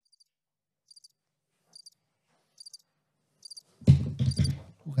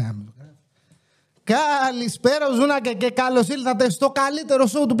Καλησπέρα Ζούνακα και καλώς ήρθατε στο καλύτερο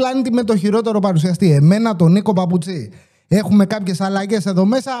σοου του πλανήτη με το χειρότερο παρουσιαστή. Εμένα, τον Νίκο Παπουτσί. Έχουμε κάποιες αλλαγές εδώ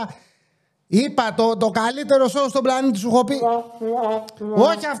μέσα. Είπα το καλύτερο σοου στον πλανήτη, σου έχω πει.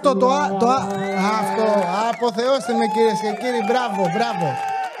 Όχι αυτό, αυτό. Αποθεώστε με κυρίες και κύριοι. Μπράβο.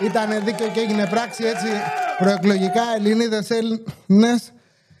 Ήτανε δίκαιο και έγινε πράξη, έτσι. Προεκλογικά Ελληνίδες Έλληνες.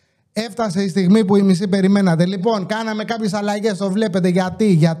 Έφτασε η στιγμή που οι μισοί περιμένατε. Λοιπόν, κάναμε κάποιες αλλαγές, το βλέπετε.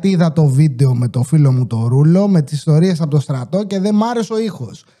 Γιατί είδα το βίντεο με το φίλο μου το Ρούλο, με τις ιστορίες από το στρατό και δεν μ' άρεσε ο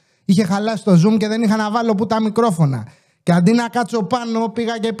ήχος. Είχε χαλάσει το zoom και δεν είχα να βάλω που τα μικρόφωνα. Και αντί να κάτσω πάνω,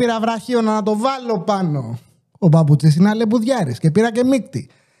 πήγα και πήρα βραχείο να το βάλω πάνω. Ο Παπουτσής είναι αλεπουδιάρης και πήρα και μίκτη.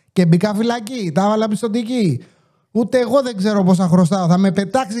 Και μπήκα φυλακή, τα έβαλα πιστωτική. Ούτε εγώ δεν ξέρω πόσα χρωστάω. Θα με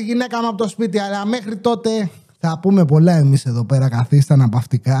πετάξει η γυναίκα μου από το σπίτι, αλλά μέχρι τότε θα πούμε πολλά εμείς εδώ πέρα, καθίστε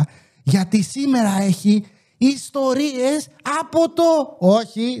αναπαυτικά. Γιατί σήμερα έχει ιστορίες από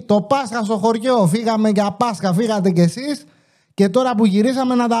το Πάσχα στο χωριό. Φύγαμε για Πάσχα, φύγατε κι εσείς. Και τώρα που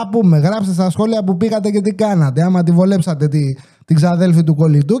γυρίσαμε να τα πούμε. Γράψτε στα σχόλια που πήγατε και τι κάνατε. Άμα τη βολέψατε την ξαδέλφη του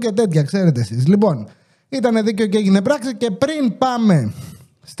κολλητού και τέτοια, ξέρετε εσείς. Λοιπόν, ήταν δίκαιο και έγινε πράξη. Και πριν πάμε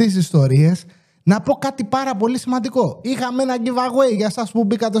στις ιστορίες, να πω κάτι πάρα πολύ σημαντικό. Είχαμε ένα giveaway για εσάς που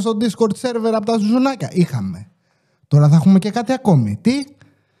μπήκατε στο Discord server από τα ζουζουνάκια. Είχαμε. Τώρα θα έχουμε και κάτι ακόμη. Τι?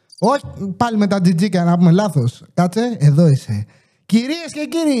 Όχι, πάλι με τα τζιτζίκια να πούμε λάθος. Κάτσε, εδώ είσαι. Κυρίες και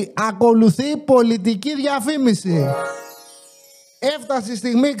κύριοι, ακολουθεί πολιτική διαφήμιση. Έφτασε η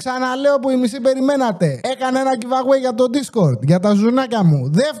στιγμή, ξαναλέω, που οι μισοί περιμένατε. Έκανα ένα giveaway για το Discord, για τα ζουνάκια μου.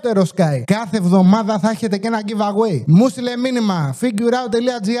 Δεύτερο Sky. Κάθε εβδομάδα θα έχετε και ένα giveaway. Μου στείλε μήνυμα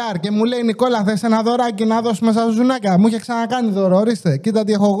figureout.gr και μου λέει: Νικόλα, θες ένα δωράκι να δώσουμε στα ζουνάκια. Μου είχε ξανακάνει δώρο, ορίστε. Κοίτα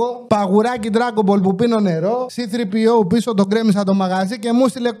τι έχω εγώ. Παγουράκι Dragon Ball που πίνω νερό. C3PO πίσω τον κρέμισα το μαγαζί και μου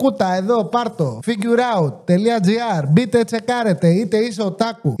στείλε κούτα εδώ, πάρτο. Figureout.gr. Μπείτε, τσεκάρετε. Είτε είσαι ο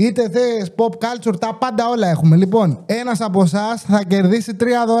Τάκου, είτε θες pop culture, τα πάντα όλα έχουμε. Λοιπόν, ένας από εσάς θα κερδίσει 3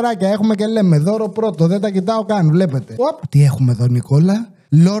 δωράκια. Έχουμε και λέμε δώρο πρώτο. Δεν τα κοιτάω καν, βλέπετε. Τι έχουμε εδώ, Νικόλα?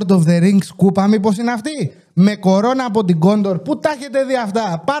 Lord of the Rings κούπα, μήπως είναι αυτή? Με κορώνα από την Κόντορ. Πού τα έχετε δει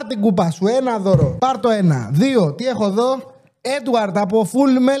αυτά? Πάρ την κούπα σου. Ένα δώρο. Πάρ το ένα. 2. Τι έχω εδώ? Edward από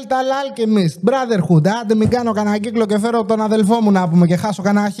Full Metal Alchemist Brotherhood. Άντε μην κάνω κανένα κύκλο και φέρω τον αδελφό μου να πούμε και χάσω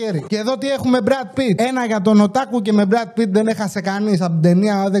κανένα χέρι. Και εδώ τι έχουμε? Brad Pitt. Ένα για τον Οτάκου και με Brad Pitt δεν έχασε κανείς από την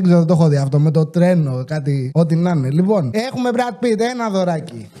ταινία. Δεν ξέρω, το έχω δει αυτό με το τρένο, κάτι, ό,τι να είναι. Λοιπόν, έχουμε Brad Pitt, ένα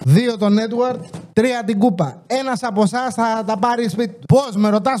δωράκι. 2 τον Edward, 3 την κούπα. Ένας από εσάς θα τα πάρει σπίτι του. Πώς, με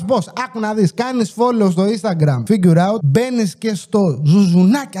ρωτάς πώς? Άκου να δεις. Κάνεις follow στο Instagram Figure Out, μπαίνεις και στο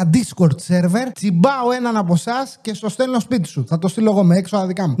ζουζουνάκια Discord server, τσιμπάω έναν από εσάς και στο στέλνω σπίτι σου. Θα το στείλω εγώ με έξω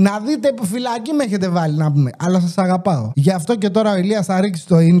δικά μου. Να δείτε που φυλακή με έχετε βάλει να πούμε. Αλλά σας αγαπάω. Γι' αυτό και τώρα ο Ηλίας θα ρίξει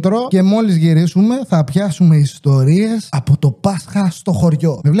το intro και μόλις γυρίσουμε θα πιάσουμε ιστορίες από το Πάσχα στο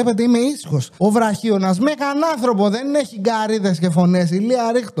χωριό. Με βλέπετε, είμαι ήσυχος. Ο βραχίωνας με έναν άνθρωπο δεν έχει γκαρίδες και φωνές.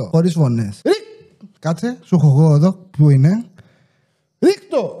 Ηλία, ρίχτω. Χωρίς φωνές. Κάτσε, σου έχω εγώ εδώ. Πού είναι?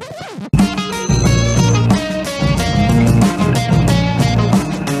 Ρίχτω.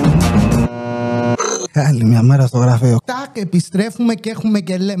 Άλλη μια μέρα στο γραφείο. Τάκ, επιστρέφουμε και έχουμε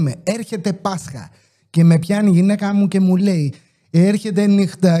και λέμε: έρχεται Πάσχα. Και με πιάνει η γυναίκα μου και μου λέει: έρχεται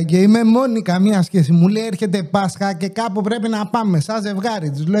νύχτα και είμαι μόνη, καμία σχέση. Μου λέει: έρχεται Πάσχα και κάπου πρέπει να πάμε. Σαν ζευγάρι.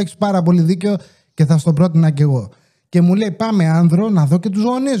 Της λέω: έχεις πάρα πολύ δίκιο και θα στο πρότεινα κι εγώ. Και μου λέει: πάμε άνδρο να δω και τους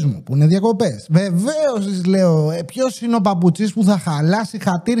γονείς μου που είναι διακοπές. Βεβαίως, της λέω: ποιος είναι ο παπουτσής που θα χαλάσει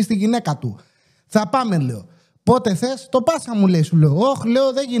χατήρι στη γυναίκα του? Θα πάμε, λέω. Πότε θες? Το Πάσχα, μου λέει. Σου λέω: όχι,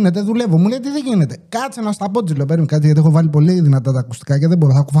 λέω, δεν γίνεται, δουλεύω. Μου λέει: τι δεν γίνεται? Κάτσε να στα πω, της λέω: παίρνει κάτι, γιατί έχω βάλει πολύ δυνατά τα ακουστικά και δεν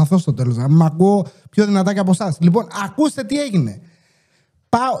μπορώ, θα κουφαθώ στο τέλος. Να μ' ακούω πιο δυνατά και από εσάς. Λοιπόν, ακούστε τι έγινε.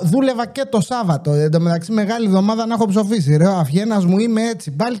 Δούλευα και το Σάββατο. Εν τω μεταξύ, μεγάλη εβδομάδα να έχω ψοφήσει. Ρε, ο Αυγένας μου είμαι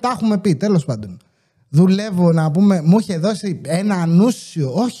έτσι. Πάλι τα έχουμε πει, τέλος πάντων. Δουλεύω, να πούμε, μου είχε δώσει ένα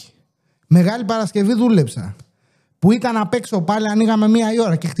ανούσιο. Όχι. Μεγάλη Παρασκευή δούλεψα. Που ήταν απ' έξω πάλι, ανοίγαμε 1 η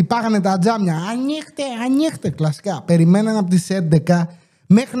ώρα και χτυπάγανε τα τζάμια. Ανοίχτε, κλασικά. Περιμέναν από τις 11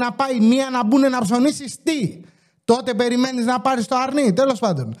 μέχρι να πάει 1 να μπουν να ψωνίσεις τι. Τότε περιμένεις να πάρεις το αρνί, τέλος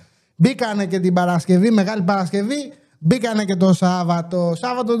πάντων. Μπήκανε και την Παρασκευή, Μεγάλη Παρασκευή, μπήκανε και το Σάββατο.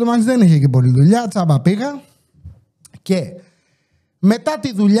 Σάββατο το μάτς δεν είχε και πολλή δουλειά, τσάμπα πήγα. Και μετά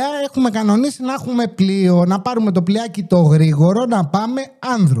τη δουλειά έχουμε κανονίσει να έχουμε πλοίο, να πάρουμε το πλοιάκι το γρήγορο, να πάμε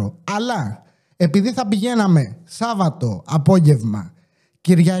Άνδρο. Αλλά επειδή θα πηγαίναμε Σάββατο απόγευμα,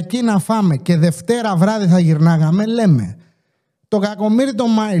 Κυριακή να φάμε και Δευτέρα βράδυ θα γυρνάγαμε, λέμε το κακομοίρι το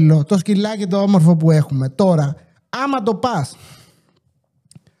Μάιλο, το σκυλάκι το όμορφο που έχουμε τώρα, άμα το πας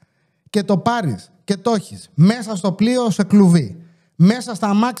και το πάρεις και το έχεις μέσα στο πλοίο σε κλουβί, μέσα στα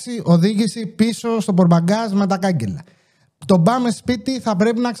αμάξι οδήγηση, πίσω στο πορμπαγκάζ με τα κάγκελα, τον πάμε σπίτι, θα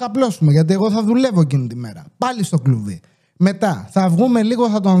πρέπει να ξαπλώσουμε, γιατί εγώ θα δουλεύω εκείνη τη μέρα. Πάλι στο κλουβί. Μετά θα βγούμε λίγο,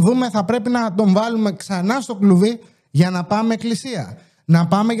 θα τον δούμε, θα πρέπει να τον βάλουμε ξανά στο κλουβί για να πάμε εκκλησία. Να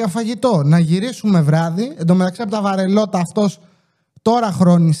πάμε για φαγητό, να γυρίσουμε βράδυ. Εν τω μεταξύ από τα βαρελότα αυτός τώρα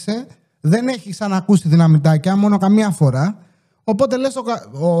χρόνισε, δεν έχει ξανακούσει δυναμητάκια, μόνο καμία φορά. Οπότε λες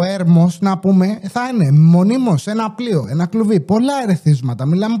ο έρμος, να πούμε, θα είναι μονίμως ένα πλοίο, ένα κλουβί, πολλά ερεθίσματα,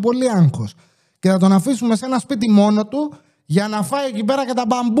 μιλάμε πολύ άγχος. Και θα τον αφήσουμε σε ένα σπίτι μόνο του για να φάει εκεί πέρα και τα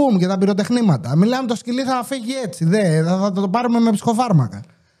μπαμπούμ και τα πυροτεχνήματα. Μιλάμε το σκυλί θα φύγει έτσι, θα το πάρουμε με ψυχοφάρμακα.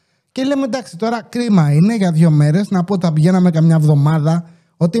 Και λέμε εντάξει, τώρα κρίμα είναι για 2 μέρες, να πω ότι θα πηγαίναμε καμιά εβδομάδα,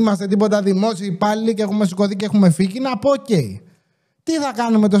 ότι είμαστε τίποτα δημόσιοι υπάλληλοι και έχουμε σηκωθεί και έχουμε φύγει, να πω οκ. Τι θα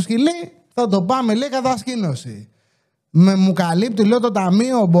κάνουμε το σκυλί, θα το πάμε λέει κατασκήνωση. Μου καλύπτει, λέω το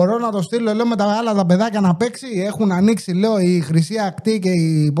ταμείο, μπορώ να το στείλω, λέω με τα άλλα τα παιδάκια να παίξει. Έχουν ανοίξει, λέω, η Χρυσή Ακτή και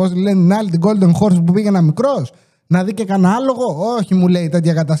η, πώς λένε, την άλλη, την Golden Horse που πήγαινα μικρός. Να δει και κανένα άλογο. Όχι, μου λέει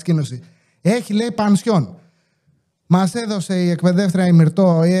τέτοια κατασκήνωση. Έχει, λέει, πανσιόν. Μας έδωσε η εκπαιδεύτρια η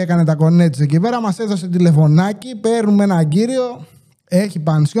Μυρτώ, ή έκανε τα κονέτσι εκεί πέρα, μας έδωσε τηλεφωνάκι. Παίρνουμε έναν κύριο, έχει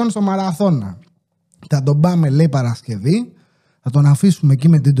πανσιόν στο Μαραθώνα. Θα τον πάμε, λέει, Παρασκευή. Θα τον αφήσουμε εκεί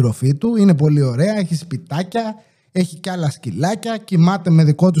με την τροφή του. Είναι πολύ ωραία, έχει σπιτάκια. Έχει κι άλλα σκυλάκια, κοιμάται με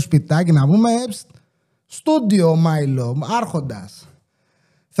δικό του σπιτάκι να πούμε. Στούντιο Μάιλο, άρχοντας.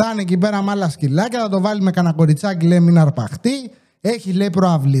 Θα είναι εκεί πέρα με άλλα σκυλάκια, θα το βάλει με κανένα κοριτσάκι, λέει μην αρπαχτεί. Έχει λέει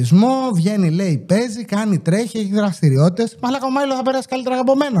προαυλισμό, βγαίνει λέει παίζει, κάνει τρέχει, έχει δραστηριότητες. Μαλάκα ο Μάιλο θα περάσει καλύτερα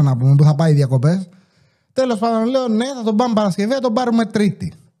από μένα να πούμε που θα πάει διακοπές. Τέλος πάντων λέω ναι, θα τον πάμε Παρασκευή, θα τον πάρουμε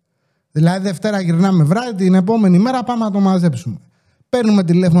Τρίτη. Δηλαδή Δευτέρα γυρνάμε βράδυ, την επόμενη μέρα πάμε να το μαζέψουμε. Παίρνουμε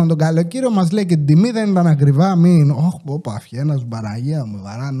τηλέφωνο τον καλοκύριο, μας λέει και την τιμή, δεν ήταν ακριβά. Μην. Όπα, αφιένας, μπαραγία, μου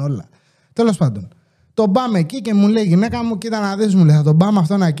βαράνε όλα. Τέλος πάντων. Τον πάμε εκεί και μου λέει η γυναίκα μου, κοίτα να δεις, μου λέει, θα τον πάμε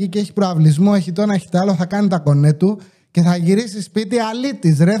αυτόν εκεί και έχει προαυλισμό, έχει το ένα, έχει το άλλο, θα κάνει τα κονέ του και θα γυρίσει σπίτι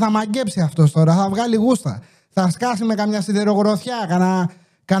αλήτης, ρε, θα μαγκέψει αυτός τώρα, θα βγάλει γούστα. Θα σκάσει με καμιά σιδερογροθιά,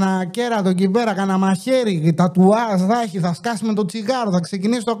 κανένα κέρατο εκεί πέρα, κανένα μαχαίρι, τατουάζ θα έχει, θα σκάσει με το τσιγάρο, θα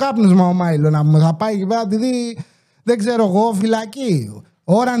ξεκινήσει το κάπνισμα ο Μάιλο να μου θα πάει εκεί πέρα, τη δει. Δεν ξέρω εγώ, φυλακή.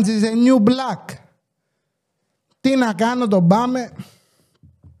 Orange is a new black. Τι να κάνω, τον πάμε.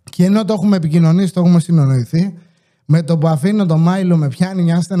 Και ενώ το έχουμε επικοινωνήσει, το έχουμε συνονοηθεί, με το που αφήνω τον Μάιλο με πιάνει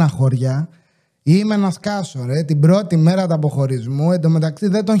μια στεναχώρια. Είμαι ένα σκάσο, ρε. Την πρώτη μέρα του αποχωρισμού, εν τω μεταξύ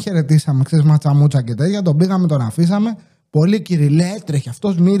δεν τον χαιρετήσαμε, ξέρεις, ματσαμούτσα και τέτοια. Τον πήγαμε, τον αφήσαμε. Πολύ κυριλέ, έτρεχε.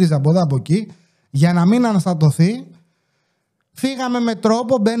 Αυτός μύριζε από εδώ από εκεί. Για να μην αναστατωθεί. Φύγαμε με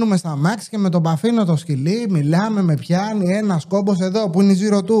τρόπο, μπαίνουμε στα μάξι και με τον παφίνο το σκυλί, μιλάμε, με πιάνει ένας κόμπος εδώ που είναι η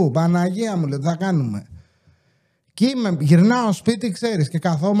ζύρο του. Παναγία μου λέει, τι θα κάνουμε. Και γυρνάω σπίτι, ξέρεις, και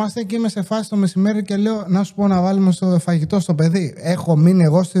καθόμαστε και είμαι σε φάση το μεσημέρι και λέω να σου πω να βάλουμε στο φαγητό στο παιδί. Έχω μείνει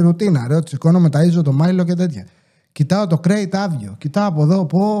εγώ στη ρουτίνα, ρε, ότι σηκώνω με ταΐζω το Μάιλο και τέτοια. Κοιτάω το κρέιτ άδειο, κοιτάω από εδώ,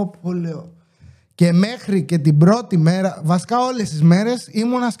 πω λέω. Και μέχρι και την πρώτη μέρα, βασικά όλες τις μέρες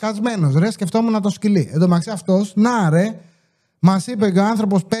ήμουνα σκασμένος, ρε, σκεφτόμουν το σκυλί. Εν τω μεταξύ αυτός, να ρε. Μας είπε και ο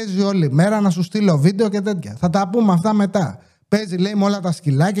άνθρωπος παίζει όλη μέρα να σου στείλω βίντεο και τέτοια. Θα τα πούμε αυτά μετά. Παίζει λέει με όλα τα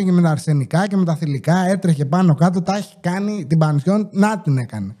σκυλάκια και με τα αρσενικά και με τα θηλυκά. Έτρεχε πάνω κάτω, τα έχει κάνει την πανσιόν. Να την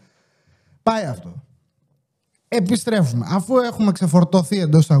έκανε. Πάει αυτό. Επιστρέφουμε. Αφού έχουμε ξεφορτωθεί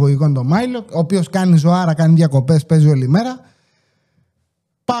εντός εισαγωγικών τον Μάιλο, ο οποίος κάνει ζωάρα, κάνει διακοπές, παίζει όλη μέρα.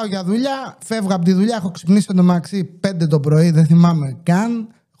 Πάω για δουλειά, φεύγω από τη δουλειά. Έχω ξυπνήσει το μαξί 5 το πρωί, δεν θυμάμαι καν.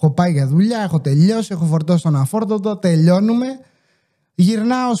 Έχω πάει για δουλειά, έχω τελειώσει, έχω φορτώσει τον αφόρτωτο, τελειώνουμε.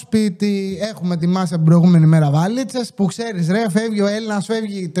 Γυρνάω σπίτι, έχουμε ετοιμάσει την προηγούμενη μέρα βαλίτσες που ξέρεις ρε, φεύγει ο Έλληνας,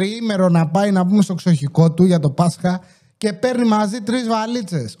 φεύγει τριήμερο να πάει να πούμε στο ξοχικό του για το Πάσχα και παίρνει μαζί 3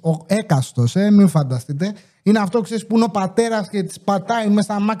 βαλίτσες. Ο έκαστος, μην φανταστείτε. Είναι αυτό ξέρεις που είναι ο πατέρας και τις πατάει μέσα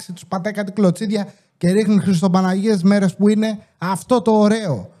στα αμάξι, τους πατάει κάτι κλωτσίδια και ρίχνει Χριστοπαναγίες μέρες που είναι αυτό το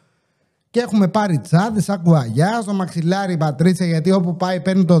ωραίο. Και έχουμε πάρει τσάδες, σαν κουαγιά, στο μαξιλάρι η Πατρίτσα, γιατί όπου πάει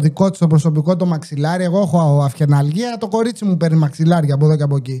παίρνει το δικό της το προσωπικό το μαξιλάρι. Εγώ έχω αυχεναλγία, το κορίτσι μου παίρνει μαξιλάρι από εδώ και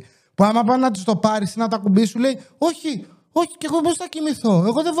από εκεί. Που άμα πάει να της το πάρει ή να τα κουμπίσει, σου λέει: Όχι, και εγώ πώς θα κοιμηθώ.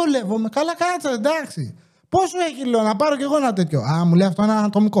 Εγώ δεν βολεύομαι. Καλά, κάτσε, εντάξει. Πόσο έχει, λέω, να πάρω κι εγώ ένα τέτοιο. Α, μου λέει αυτό ένα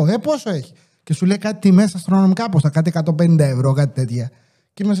ανατομικό. Πόσο έχει. Και σου λέει κάτι τιμές αστρονομικά, πως θα κάτι 150 ευρώ, κάτι τέτοια.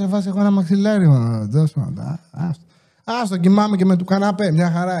 Και είμαι σε φάση εγώ ένα μαξιλάρι. Άστο, κοιμάμαι και με του καναπέ,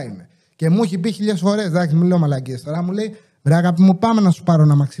 μια χαρά είναι. Και μου έχει πει 1000 φορές, εντάξει, μιλάω μαλακίες. Τώρα μου λέει: Βρε αγάπη μου, πάμε να σου πάρω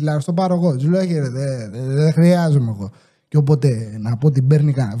ένα μαξιλάρι, στο πάρω εγώ. Του λέω: δεν χρειάζομαι εγώ. Και οπότε να πω την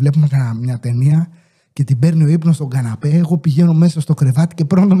παίρνει, βλέπουμε μια ταινία και την παίρνει ο ύπνος στον καναπέ. Εγώ πηγαίνω μέσα στο κρεβάτι και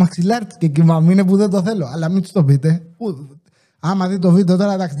παίρνω το μαξιλάρι της και κοιμάμαι, είναι που δεν το θέλω. Αλλά μην του το πείτε. Άμα δει το βίντεο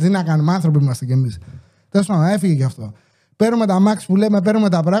τώρα, εντάξει, τι να κάνουμε, άνθρωποι είμαστε κι εμείς. Τέλος πάντων, έφυγε κι αυτό. Παίρνουμε τα μάξι που λέμε, παίρνουμε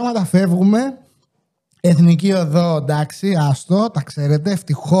τα πράγματα, φεύγουμε. Εθνική οδό, εντάξει, άστο, τα ξέρετε,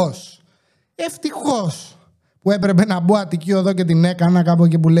 ευτυχώς. Ευτυχώς που έπρεπε να μπω Αττική οδό και την έκανα κάπου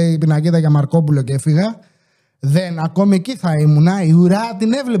εκεί που λέει πινακίδα για Μαρκόπουλο και έφυγα. Δεν, ακόμη εκεί θα ήμουνα. Η ουρά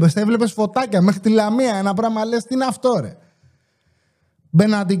την έβλεπες, τα έβλεπες φωτάκια μέχρι τη Λαμία. Ένα πράγμα λες, τι είναι αυτό, ρε.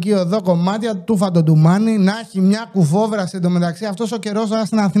 Μπαίνω Αττική οδό, κομμάτια, τούφα το ντουμάνι, να έχει μια κουφόβραση εντωμεταξύ. Αυτός ο καιρός τώρα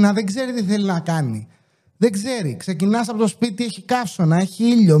στην Αθήνα δεν ξέρει τι θέλει να κάνει. Δεν ξέρει. Ξεκινάς από το σπίτι, έχει καύσωνα, έχει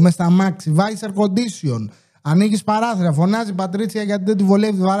ήλιο μες στα μάξι, βάζεις air condition, ανοίγεις παράθυρα, φωνάζει η Πατρίτσια γιατί δεν τη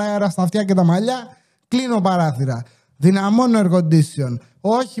βολεύει, βαράει αέρα στα αυτιά και τα μαλλιά. Κλείνω παράθυρα. Δυναμώνω air condition.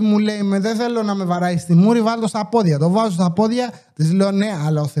 Όχι, μου λέει, δεν θέλω να με βαράει στη μούρη, βάλω στα πόδια. Το βάζω στα πόδια, της λέω ναι,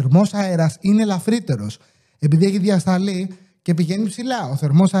 αλλά ο θερμός αέρας είναι ελαφρύτερος. Επειδή έχει διασταλεί και πηγαίνει ψηλά. Ο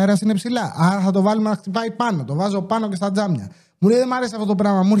θερμός αέρας είναι ψηλά. Άρα θα το βάλουμε να χτυπάει πάνω. Το βάζω πάνω και στα τζάμια. Μου λέει, δεν μου αρέσει αυτό το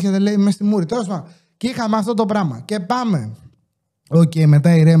πράγμα. Μου έρχεται, λέει, μέσα στη μούρη. Τέλος πάντων. Και είχαμε αυτό το πράγμα. Και πάμε. Οκ,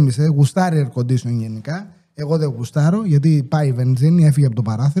 μετά ηρέμησε. Γουστάρει air condition γενικά. Εγώ δεν γουστάρω, γιατί πάει η βενζίνη, έφυγε από το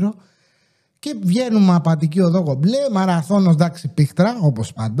παράθυρο. Και βγαίνουμε από Αττική οδό κομπλέ, μαραθώνος, εντάξει, πίχτρα,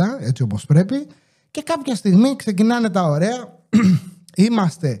 όπως πάντα, έτσι όπως πρέπει. Και κάποια στιγμή ξεκινάνε τα ωραία.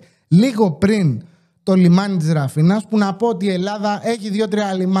 Είμαστε λίγο πριν το λιμάνι της Ραφίνας, που να πω ότι η Ελλάδα έχει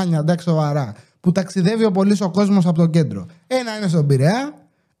 2-3 λιμάνια, εντάξει, σοβαρά, που ταξιδεύει ο πολύς ο κόσμος από το κέντρο. Ένα είναι στον Πειραιά.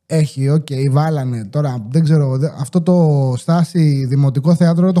 Έχει, βάλανε τώρα, δεν ξέρω, αυτό το Στάση Δημοτικό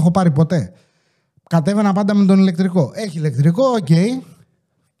Θέατρο δεν το έχω πάρει ποτέ. Κατέβαινα πάντα με τον ηλεκτρικό. Έχει ηλεκτρικό,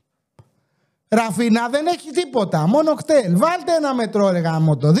 Ραφίνα δεν έχει τίποτα, μόνο κτέλ. Βάλτε ένα μετρό, ρε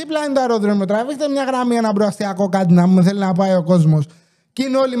γαμότο. Δίπλα είναι το αεροδρόμιο. Τραβήχτε μια γραμμή, ένα προαστιακό, κάτι να μου θέλει να πάει ο κόσμος. Και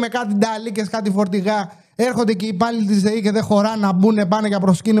είναι όλοι με κάτι νταλίκες, κάτι φορτηγά. Έρχονται και οι υπάλληλοι της ΔΕΗ και δεν χωρά να μπουν, πάνε για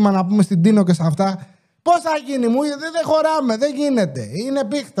προσκύνημα να πούμε στην Τίνο και σε αυτά. Πώς θα γίνει, δεν χωράμε, δεν γίνεται. Είναι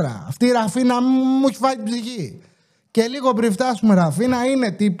πίχτρα. Αυτή η Ραφίνα μου έχει φάει την ψυχή. Και λίγο πριν φτάσουμε Ραφίνα,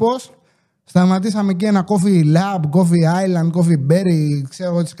 είναι τύπος. Σταματήσαμε εκεί ένα coffee lab, coffee island, coffee berry,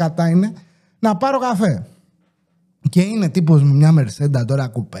 ξέρω τι σκατά είναι. Να πάρω καφέ. Και είναι τύπος με μια Mercedes τώρα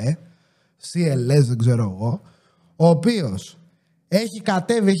κουπέ, CLS δεν ξέρω εγώ, ο οποίος έχει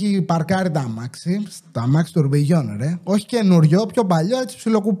κατέβει, έχει παρκάρει τα αμάξι τουρμπιγιών, ρε. Όχι καινούριο, πιο παλιό, έτσι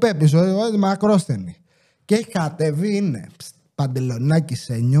ψιλοκουπέ πίσω, μακρόσθενη. Και έχει κατέβει, είναι παντελονάκι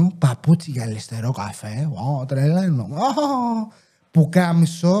σένιο, παπούτσι για αριστερό καφέ, τρελαίνω.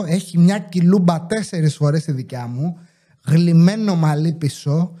 Πουκάμισο, έχει μια κιλούμπα 4 φορές τη δικιά μου, γλυμμένο μαλλί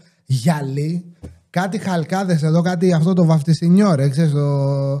πίσω, γυαλί, κάτι χαλκάδες εδώ, κάτι αυτό το βαφτισινιό, ρε, ξέρεις,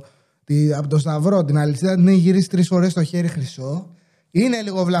 από το σταυρό, την αλυσίδα την έχει γυρίσει 3 φορές στο χέρι χρυσό. Είναι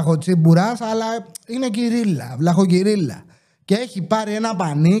λίγο βλαχοτσίμπουρας, αλλά είναι κυρίλα, βλαχοκυρίλα. Και έχει πάρει ένα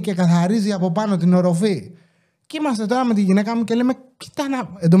πανί και καθαρίζει από πάνω την οροφή. Και είμαστε τώρα με τη γυναίκα μου και λέμε, κοίτα να.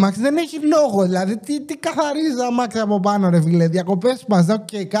 Εν τω μεταξύ δεν έχει λόγο, δηλαδή. Τι καθαρίζει αμάξι από πάνω, ρε φίλε. Διακοπές μας,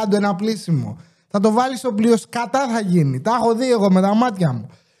 και κάτω ένα πλήσιμο. Θα το βάλει στο πλοίο, σκατά θα γίνει. Τα έχω δει εγώ με τα μάτια μου.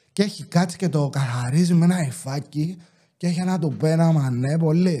 Και έχει κάτσει και το καθαρίζει με ένα υφάκι και έχει ένα του πέραμα, ναι,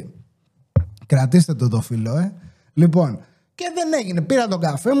 πολύ. Κρατήστε το φίλο, Λοιπόν, και δεν έγινε. Πήρα τον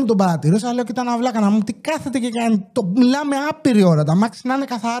καφέ μου, τον παρατηρούσα, λέω, κοίτα να βλάκα να μου, τι κάθεται και κάνει. Το μιλάμε άπειρη ώρα. Τα μάξι να είναι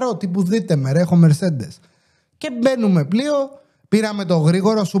καθαρό. Τύπου δείτε με, ρε, έχω Mercedes. Και μπαίνουμε πλοίο. Πήραμε το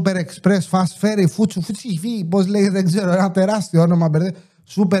γρήγορο Super Express Fast Ferry, φουτσι, πώς λέει, δεν ξέρω, ένα τεράστιο όνομα.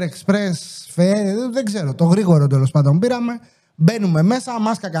 Super Express Ferry, δεν ξέρω, το γρήγορο τέλος πάντων πήραμε. Μπαίνουμε μέσα,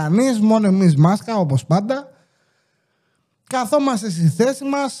 μάσκα κανείς, μόνο εμείς μάσκα, όπως πάντα. Καθόμαστε στη θέση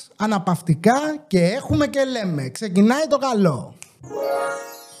μας, αναπαυτικά και έχουμε και λέμε. Ξεκινάει το καλό.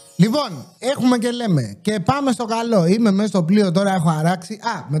 Λοιπόν, έχουμε και λέμε. Και πάμε στο καλό. Είμαι μέσα στο πλοίο τώρα, έχω αράξει.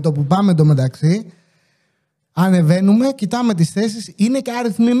 Με το που πάμε το μεταξύ, ανεβαίνουμε, κοιτάμε τις θέσεις. Είναι και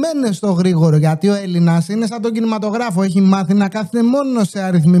αριθμημένες στο γρήγορο, γιατί ο Έλληνας είναι σαν τον κινηματογράφο. Έχει μάθει να κάθεται μόνο σε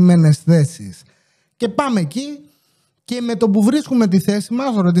αριθμημένες θέσεις. Και πάμε εκεί. Και με το που βρίσκουμε τη θέση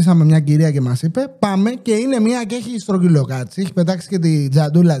μας, ρωτήσαμε μια κυρία και μας είπε, πάμε, και είναι μια και έχει στρογγυλοκάτσει. Έχει πετάξει και τη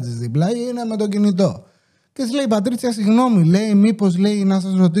τζαντούλα της δίπλα, είναι με το κινητό. Και της λέει, Πατρίτσια, συγγνώμη, λέει, μήπως, λέει, να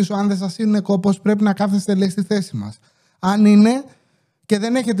σας ρωτήσω αν δεν σας είναι κόπος, πρέπει να κάθεστε, λέει, στη θέση μας. Αν είναι και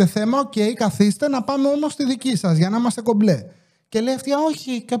δεν έχετε θέμα, καθίστε, να πάμε όμως στη δική σας για να είμαστε κομπλέ. Και λέει αυτή,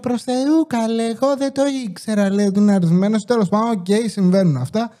 όχι, και προς Θεού, καλέ, εγώ δεν το ήξερα, λέει, ότι είναι αριθμένος. Τέλος πάντων, συμβαίνουν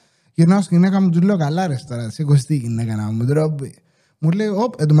αυτά. Γυρνάω στη γυναίκα μου, του λέω, καλά, ρε, τώρα, σήκωσε τη γυναίκα να μου ντροπή. Μου λέει,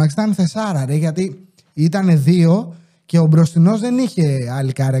 εν τω μεταξύ ήταν θεσάρα, ρε, γιατί ήταν 2 και ο μπροστινός δεν είχε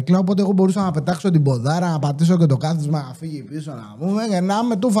άλλη καρέκλα. Οπότε εγώ μπορούσα να πετάξω την ποδάρα, να πατήσω και το κάθισμα, να φύγει πίσω, να πούμε, και να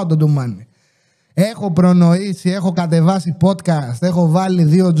είμαι τούφα το ντουμάνι. Έχω προνοήσει, έχω κατεβάσει podcast, έχω βάλει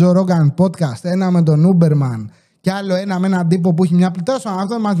 2 Joe Rogan podcast, ένα με τον Uberman και άλλο ένα με έναν τύπο που έχει μια πλητή. Αυτό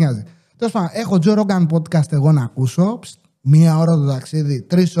δεν μας νοιάζει. Τέλος πάντων, έχω Joe Rogan podcast εγώ να ακούσω. 1 ώρα το ταξίδι,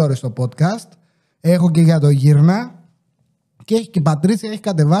 3 ώρες το podcast. Έχω και για το Γύρνα. Και έχει και η Πατρίσια, έχει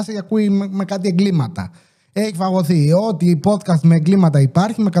κατεβάσει και ακούει με κάτι εγκλήματα. Έχει φαγωθεί ό,τι podcast με εγκλήματα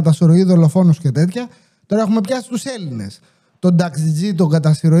υπάρχει, με κατασυρωή δολοφόνους και τέτοια. Τώρα έχουμε πιάσει τους Έλληνες. Τον ταξιτζή, τον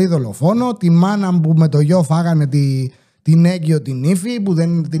κατασυρωή δολοφόνο, τη μάνα που με το γιο φάγανε την έγκυο την ύφη, που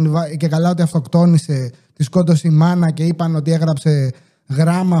και καλά ότι αυτοκτόνησε, τη σκότωσε η μάνα και είπαν ότι έγραψε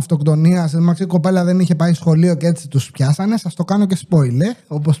γράμμα αυτοκτονίας. Η κοπέλα δεν είχε πάει σχολείο και έτσι τους πιάσανε. Σας το κάνω και spoiler,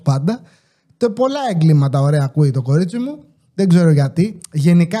 όπως πάντα. Πολλά εγκλήματα, ωραία, ακούει το κορίτσι μου. Δεν ξέρω γιατί.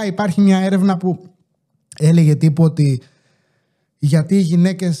 Γενικά υπάρχει μια έρευνα που έλεγε τύπου ότι γιατί οι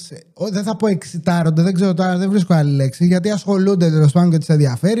γυναίκες, δεν θα πω εξητάρονται, δεν ξέρω τώρα, δεν βρίσκω άλλη λέξη, γιατί ασχολούνται τέλος πάντων και τις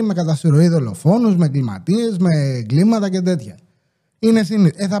ενδιαφέρει με κατασυρωή δολοφόνους, με εγκληματίες, με εγκλήματα και τέτοια. Είναι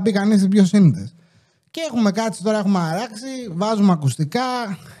σύνηθες. Θα πει κανείς πιο σύνηθες. Και έχουμε κάτσει τώρα, έχουμε αράξει, βάζουμε ακουστικά,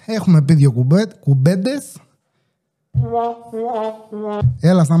 έχουμε πει δύο κουμπέντες.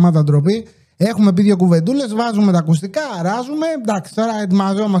 Έλα, σταμάτα ντροπή. Έχουμε πει δύο κουβεντούλες, βάζουμε τα ακουστικά, αράζουμε. Εντάξει, τώρα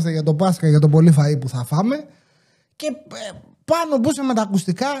ετοιμαζόμαστε για το Πάσχα, για το πολύ φαΐ που θα φάμε. Και πάνω που είσαι με τα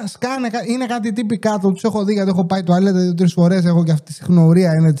ακουστικά, είναι κάτι τύποι κάτω. Τους έχω δει γιατί έχω πάει τουαλέτα 2-3 φορές. Έχω και αυτή τη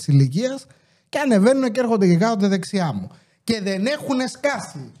συχνορία, είναι της ηλικίας. Και ανεβαίνουν και έρχονται και κάτω δεξιά μου. Και δεν έχουν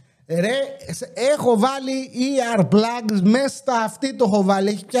σκάσει. Ρε, έχω βάλει earplugs μέσα στα αυτή, το έχω βάλει.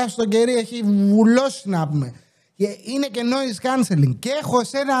 Έχει πιάσει το κερί, έχει βουλώσει να πούμε. Είναι και noise cancelling. Και έχω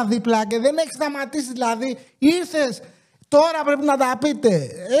εσένα δίπλα και δεν έχει σταματήσει. Δηλαδή, ήρθες, τώρα πρέπει να τα πείτε.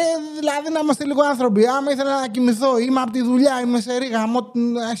 Δηλαδή, να είμαστε λίγο άνθρωποι. Άμα ήθελα να κοιμηθώ, είμαι από τη δουλειά, είμαι σε ρίγα,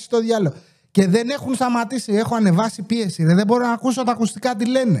 έχει το διάλογο. Και δεν έχουν σταματήσει. Έχω ανεβάσει πίεση. Ρε. Δεν μπορώ να ακούσω τα ακουστικά τι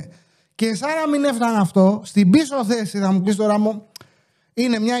λένε. Και σαν να μην έφτανε αυτό, στην πίσω θέση θα μου πει τώρα μου.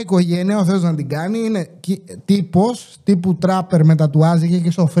 Είναι μια οικογένεια, ο Θεός να την κάνει. Είναι τύπου τράπερ με τατουάζ, είχε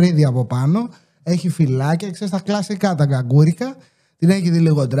και σοφρίδι από πάνω. Έχει φυλάκια, ξέρεις τα κλασικά τα καγκούρικα. Την έχει δει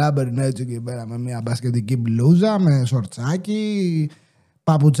λίγο τράπερ, είναι έτσι εκεί πέρα με μια μπασκετική μπλούζα, με σορτσάκι,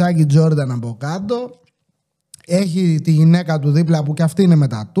 παπουτσάκι Τζόρνταν από κάτω. Έχει τη γυναίκα του δίπλα που και αυτή είναι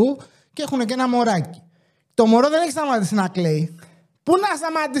μετά του. Και έχουν και ένα μωράκι. Το μωρό δεν έχει σταματήσει να κλαίει. Πού να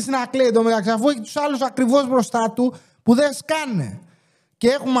σταματήσει να κλαίει το μεταξύ, αφού έχει τους άλλους ακριβώς μπροστά του που δεν σκάνε. Και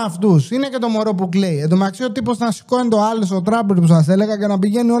έχουμε αυτούς. Είναι και το μωρό που κλαίει. Εν τω μεταξύ, ο τύπος να σηκώνει το άλλο ο τράπερ που σας έλεγα και να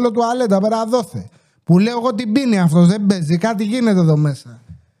πηγαίνει όλο τουαλέτα πέρα δόθε. Που λέω εγώ την πίνει αυτός, δεν παίζει. Κάτι γίνεται εδώ μέσα.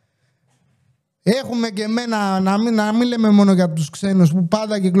 Έχουμε και εμένα, να μην λέμε μόνο για τους ξένους που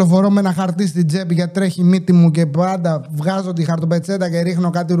πάντα κυκλοφορώ με ένα χαρτί στην τσέπη γιατί τρέχει η μύτη μου και πάντα βγάζω τη χαρτοπετσέτα και ρίχνω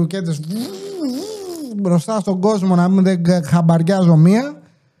κάτι ρουκέτες μπροστά στον κόσμο να μην δεν χαμπαριάζω μία.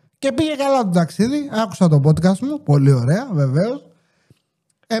 Και πήγε καλά το ταξίδι. Άκουσα το podcast μου. Πολύ ωραία, βεβαίως.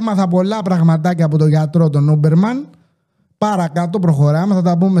 Έμαθα πολλά πραγματάκια από τον γιατρό, τον Ούμπερμαν. Παρακάτω προχωράμε, θα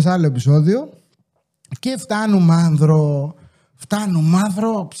τα πούμε σε άλλο επεισόδιο. Και φτάνουμε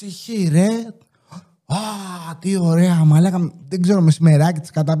άνδρο, ψυχή ρε. Α, τι ωραία, μα λέγαμε, δεν ξέρω, μεσημεράκι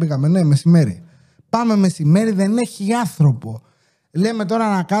της κατά πήγαμε, ναι, μεσημέρι. Πάμε μεσημέρι, δεν έχει άνθρωπο. Λέμε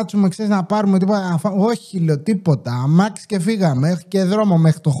τώρα να κάτσουμε, ξέρεις, να πάρουμε τίποτα. Όχι, λέω τίποτα. Αμάξι και φύγαμε. Έχει και δρόμο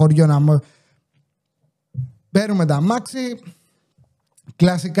μέχρι το χωριό να παίρνουμε τα αμάξι.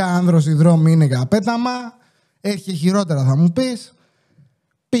 Κλασικά άνδρος οι δρόμοι είναι για πέταμα. Έχει και χειρότερα θα μου πεις.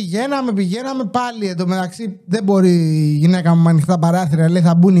 Πηγαίναμε πάλι. Εν τω μεταξύ δεν μπορεί η γυναίκα μου με ανοιχτά παράθυρα. Λέει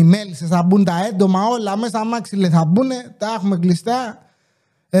θα μπουν οι μέλισσες, θα μπουν τα έντομα όλα μέσα στα αμάξι. Λέει θα μπουν, τα έχουμε κλειστά.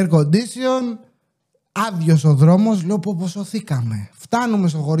 Air condition. Άδειος ο δρόμος. Λέω πως σωθήκαμε. Φτάνουμε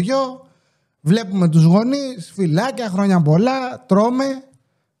στο χωριό. Βλέπουμε τους γονείς. Φυλάκια, χρόνια πολλά. Τρώμε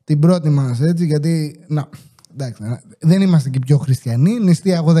την πρώτη μας έτσι γιατί... Εντάξει, δεν είμαστε και πιο χριστιανοί.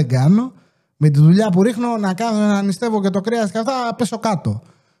 Νηστεία εγώ δεν κάνω. Με τη δουλειά που ρίχνω να κάνω να νηστεύω και το κρέας και αυτά πέσω κάτω.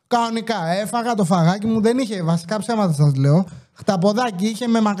 Κανονικά έφαγα το φαγάκι μου. Δεν είχε βασικά ψέματα σας λέω. Χταποδάκι είχε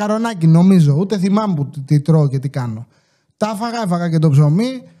με μακαρονάκι νομίζω. Ούτε θυμάμαι που τι τρώω και τι κάνω. Τα έφαγα και το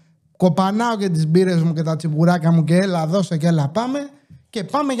ψωμί. Κοπανάω και τις μπύρες μου και τα τσιμπουράκια μου και έλα δώσε και έλα πάμε. Και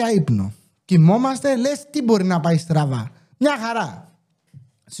πάμε για ύπνο. Κοιμόμαστε, λες τι μπορεί να πάει στραβά. Μια χαρά.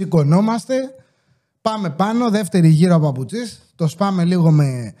 Σηκωνόμαστε. Πάμε πάνω, δεύτερη γύρω από παπουτσής. Το σπάμε λίγο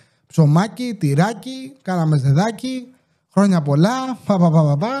με ψωμάκι, τυράκι, κάναμε ζεδάκι. Χρόνια πολλά.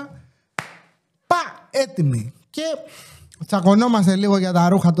 Έτοιμοι. Και τσακωνόμαστε λίγο για τα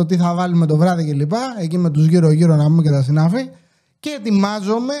ρούχα, το τι θα βάλουμε το βράδυ κλπ. Εκεί με τους γύρω-γύρω να πούμε και τα συνάφη. Και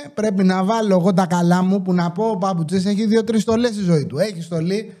ετοιμάζομαι. Πρέπει να βάλω εγώ τα καλά μου που να πω ο παπουτσής έχει 2-3 στολές στη ζωή του. Έχει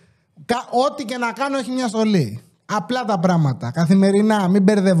στολή. Ό,τι και να κάνω έχει μια στολή. Απλά τα πράγματα. Καθημερινά, μην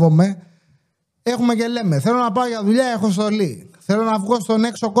μπερδεύομαι. Έχουμε και λέμε, θέλω να πάω για δουλειά, έχω στολή. Θέλω να βγω στον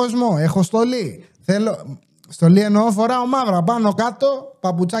έξω κόσμο, έχω στολή. Στολή εννοώ, φοράω μαύρα πάνω κάτω,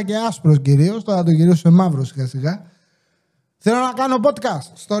 παπουτσάκι άσπρος κυρίως. Τώρα το κυρίως σε μαύρο σιγά σιγά. Θέλω να κάνω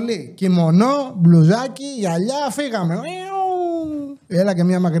podcast. Στολή. Κιμονό, μπλουζάκι, γυαλιά, φύγαμε. Έλα και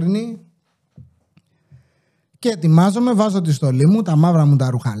μια μακρινή. Και ετοιμάζομαι, βάζω τη στολή μου, τα μαύρα μου τα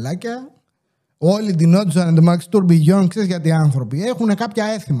ρουχαλάκια. Όλη την όντουσαν εντωμεταξύ τουρμπιγιών, ξέρεις, γιατί οι άνθρωποι έχουν κάποια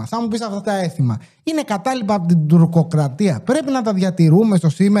έθιμα. Θα μου πεις αυτά τα έθιμα. Είναι κατάλοιπα από την τουρκοκρατία. Πρέπει να τα διατηρούμε στο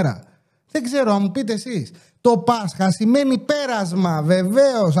σήμερα. Δεν ξέρω, αν μου πείτε εσείς. Το Πάσχα σημαίνει πέρασμα,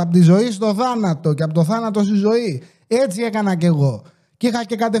 βεβαίως, από τη ζωή στο θάνατο και από το θάνατο στη ζωή. Έτσι έκανα κι εγώ. Και είχα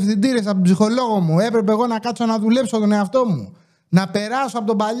και κατευθυντήρες από τον ψυχολόγο μου. Έπρεπε εγώ να κάτσω να δουλέψω τον εαυτό μου. Να περάσω από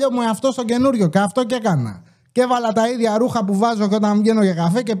τον παλιό μου εαυτό στο καινούριο. Και αυτό και έκανα. Και έβαλα τα ίδια ρούχα που βάζω και όταν βγαίνω για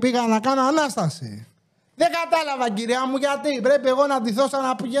καφέ και πήγα να κάνω ανάσταση. Δεν κατάλαβα, κυρία μου, γιατί. Πρέπει εγώ να ντυθώ σαν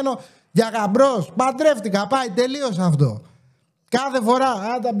να πηγαίνω για γαμπρός. Παντρεύτηκα, πάει, τελείωσε αυτό. Κάθε φορά,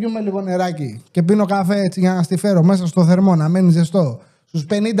 άντα πιούμε λίγο νεράκι και πίνω καφέ έτσι για να στη φέρω μέσα στο θερμό, να μένει ζεστό. Στους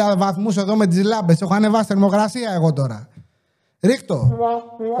 50 βαθμούς εδώ με τις λάμπες. Έχω ανεβάσει θερμοκρασία εγώ τώρα. Ρίχτω.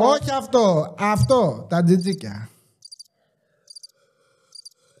 Όχι αυτό. Αυτό. Τα τζιτζίκια.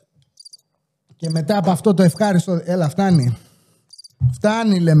 Και μετά από αυτό το ευχάριστο. Έλα, φτάνει.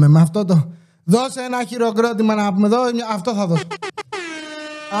 Φτάνει, λέμε, με αυτό το. Δώσε ένα χειροκρότημα να πούμε. Αυτό θα δώσω.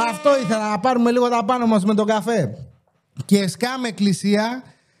 Αυτό ήθελα να πάρουμε λίγο τα πάνω μας με τον καφέ. Και σκάμε εκκλησία.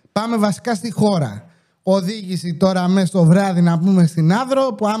 Πάμε βασικά στη χώρα. Οδήγηση τώρα μέσα στο βράδυ να πούμε στην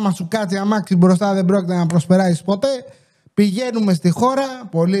Άδρο, που άμα σου κάτσει αμάξι μπροστά δεν πρόκειται να προσπεράσεις ποτέ. Πηγαίνουμε στη χώρα,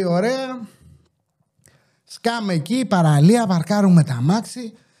 πολύ ωραία. Σκάμε εκεί, παραλία, παρκάρουμε τα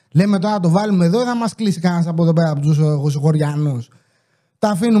αμάξι. Λέμε τώρα να το βάλουμε εδώ, θα μας κλείσει κανένας από εδώ πέρα από τους χωριανούς. Τα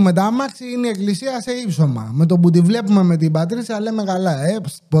αφήνουμε τα αμάξι, είναι η εκκλησία σε ύψωμα. Με το που τη βλέπουμε με την Πατρίσια λέμε καλά.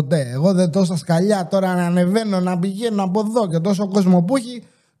 Ποτέ. Εγώ δεν τόσα σκαλιά τώρα να ανεβαίνω, να πηγαίνω από εδώ και τόσο κόσμο που έχει.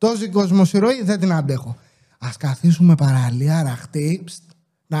 Τόση κοσμοσυρωή δεν την αντέχω. Ας καθίσουμε παραλία, ραχτή,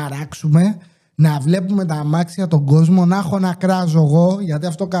 να ράξουμε, να βλέπουμε τα αμάξια, τον κόσμο, να έχω να κράζω εγώ, γιατί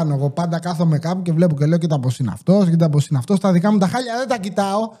αυτό κάνω εγώ. Πάντα κάθομαι κάπου και βλέπω και λέω: κοίτα πως είναι αυτός, κοίτα πως είναι αυτός. Τα δικά μου τα χάλια δεν τα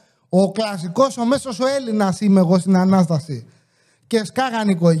κοιτάω. Ο κλασικός, ο μέσος ο Έλληνας είμαι εγώ στην Ανάσταση. Και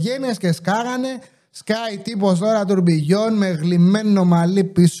σκάγανε οικογένειες και σκάγανε. Σκάει τύπος τώρα τουρμπιγιών με γλυμμένο μαλλί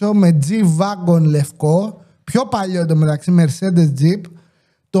πίσω, με G-Wagon λευκό, πιο παλιό εντωμεταξύ Mercedes Jeep.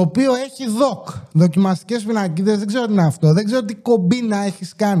 Το οποίο έχει δοκιμαστικές πινακίδες, δεν ξέρω τι είναι αυτό, δεν ξέρω τι κομπίνα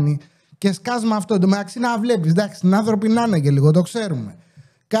έχεις κάνει και σκάς με αυτό. Εντωμεταξύ να βλέπεις, εντάξει, την άνθρωποι να είναι και λίγο, το ξέρουμε.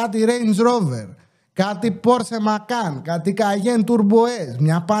 Κάτι Range Rover, κάτι Porsche Macan, κάτι Cayenne Turbo S,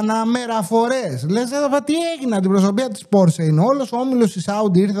 μια Panamera Forest. Λες εδώ τι έγινε, την προσωπία της Porsche είναι, όλος ο όμιλος της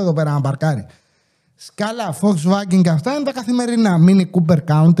Audi ήρθε εδώ πέρα να παρκάρει. Σκάλα, Volkswagen και αυτά είναι τα καθημερινά. Mini Cooper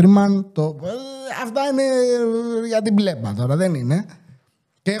Countryman, αυτά είναι για την πλέπα τώρα, δεν είναι.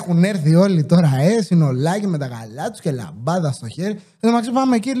 Και έχουν έρθει όλοι τώρα, συνολάκι με τα γαλά τους και λαμπάδα στο χέρι. Εδώ μεταξύ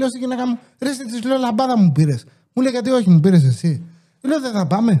πάμε εκεί, λέω στη γυναίκα μου: ρε, της λέω λαμπάδα μου πήρες. Μου λέει: γιατί όχι, μου πήρες εσύ. Λέω: δεν θα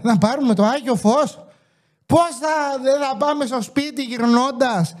πάμε, να πάρουμε το Άγιο Φως. Πώς δεν θα πάμε στο σπίτι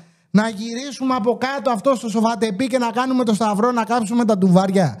γυρνώντας, να γυρίσουμε από κάτω αυτό στο σοβατεπί και να κάνουμε το σταυρό, να κάψουμε τα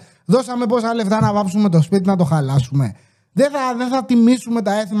τουβάρια. Δώσαμε πόσα λεφτά να βάψουμε το σπίτι, να το χαλάσουμε. Δεν θα τιμήσουμε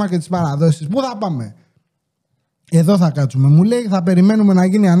τα έθιμα και τις παραδόσεις. Πού θα πάμε? Εδώ θα κάτσουμε. Μου λέει: θα περιμένουμε να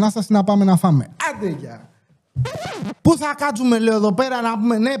γίνει Ανάσταση να πάμε να φάμε. Άντε γεια. Πού θα κάτσουμε, λέω, εδώ πέρα να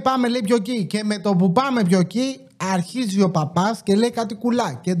πούμε? Ναι, πάμε, λέει, πιο εκεί. Και με το που πάμε πιο εκεί, αρχίζει ο παπάς και λέει κάτι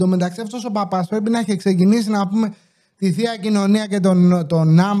κουλά. Και εντωμεταξύ αυτός ο παπάς πρέπει να έχει ξεκινήσει να πούμε τη Θεία Κοινωνία και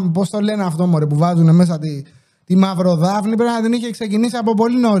τον πώς το λένε αυτό, μωρέ, που βάζουν μέσα τη μαυροδάφνη. Πρέπει να την είχε ξεκινήσει από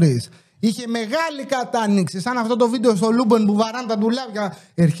πολύ νωρίς. Είχε μεγάλη κατάνοιξη, σαν αυτό το βίντεο στο Λούμπεν που βαράνε τα ντουλάπια.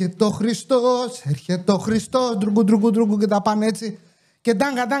 Έρχεται ο Χριστός, έρχεται ο Χριστός, ντρουγκου και τα πάνε έτσι. Και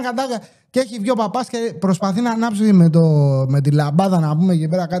τάγκα. Και έχει βγει ο παπάς και προσπαθεί να ανάψει με τη λαμπάδα να πούμε εκεί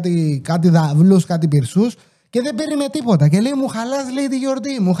πέρα κάτι δαυλούς, κάτι πυρσούς. Και δεν παίρνει με τίποτα. Και λέει: μου χαλάς, λέει, τη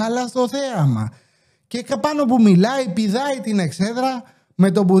γιορτή, μου χαλάς το θέαμα. Και πάνω που μιλάει, πηδάει την εξέδρα,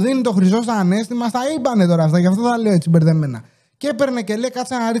 με το που δίνει το χρυσό στα ανέστημα. Στα είπανε τώρα αυτά, γι' αυτό τα λέω έτσι μπερδεμένα. Και έπαιρνε και λέει: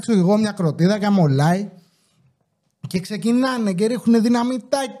 κάτσε να ρίξω εγώ μια κροτίδα και αμολάει. Και ξεκινάνε και ρίχνουν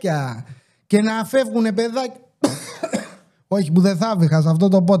δυναμητάκια. Και να φεύγουν παιδάκια. Όχι, που δεν θα βήχα σε αυτό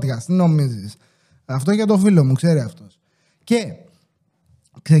το podcast. Τι νομίζεις? Αυτό για το φίλο μου, ξέρει αυτός. Και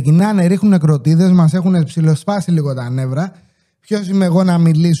ξεκινάνε, ρίχνουν κροτίδες, μας έχουν ψιλοσπάσει λίγο τα νεύρα. Ποιος είμαι εγώ να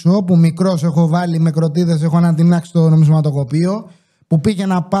μιλήσω, που μικρός έχω βάλει με κροτίδες, έχω ανατινάξει το νομισματοκοπείο. Που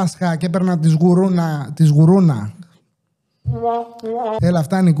πήγαινα Πάσχα και έπαιρνα τη γουρούνα. Έλα,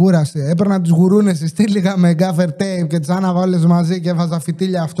 φτάνει, κούρασε. Έπαιρνα τις γουρούνες, τις στήλιγα με gaffer tape και τις άναβα όλες μαζί και έβαζα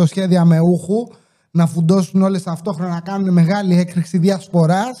φυτίλια αυτοσχέδια με ούχου να φουντώσουν όλες ταυτόχρονα, να κάνουν μεγάλη έκρηξη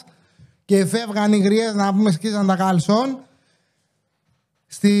διασποράς και φεύγαν οι γριές να πούμε, σκίζαν τα καλσόν.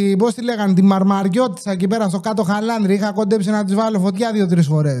 πώς τη λέγανε, τη Μαρμαριώτισσα εκεί πέρα στο κάτω Χαλάνδρη. Είχα κοντέψει να της βάλω φωτιά 2-3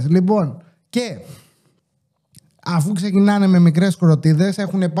 φορές. Λοιπόν, και αφού ξεκινάνε με μικρές κροτίδες,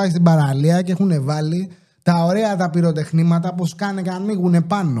 έχουν πάει στην παραλία και έχουν βάλει τα ωραία τα πυροτεχνήματα που σκάνε και ανοίγουν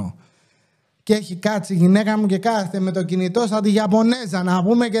πάνω. Και έχει κάτσει η γυναίκα μου και κάθεται με το κινητό σαν τη Ιαπωνέζα να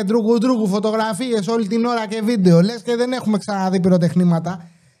πούμε και ντρούγκου φωτογραφίες όλη την ώρα και βίντεο. Λες και δεν έχουμε ξαναδεί πυροτεχνήματα.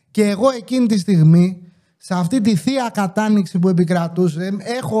 Και εγώ εκείνη τη στιγμή, σε αυτή τη θεία κατάνοιξη που επικρατούσε,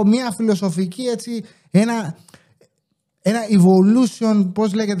 έχω μια φιλοσοφική έτσι, ένα evolution,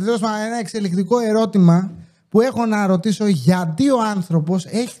 πώς λέγεται, ένα εξελικτικό ερώτημα που έχω να ρωτήσω γιατί ο άνθρωπος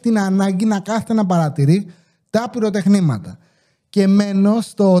έχει την ανάγκη να κάθεται να παρατηρεί τα πυροτεχνήματα. Και μένω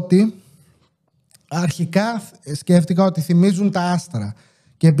στο ότι αρχικά σκέφτηκα ότι θυμίζουν τα άστρα.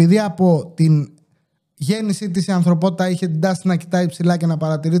 Και επειδή από την γέννησή της η ανθρωπότητα είχε την τάση να κοιτάει ψηλά και να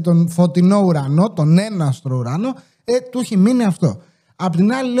παρατηρεί τον φωτεινό ουρανό, τον έναστρο ουρανό, του έχει μείνει αυτό. Απ'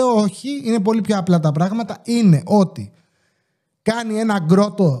 την άλλη λέω όχι, είναι πολύ πιο απλά τα πράγματα. Είναι ότι κάνει ένα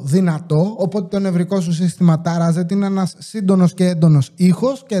γκρότο δυνατό, οπότε το νευρικό σου σύστημα τάραζεται, είναι ένας σύντονος και έντονος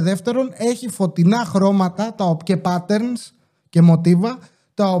ήχος, και δεύτερον έχει φωτεινά χρώματα και patterns και μοτίβα,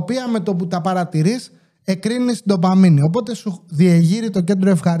 τα οποία με το που τα παρατηρείς εκρίνεις την ντοπαμίνη. Οπότε σου διεγείρει το κέντρο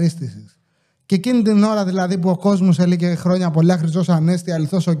ευχαρίστησης. Και εκείνη την ώρα δηλαδή που ο κόσμος έλεγε χρόνια πολλά Χριστός Ανέστη,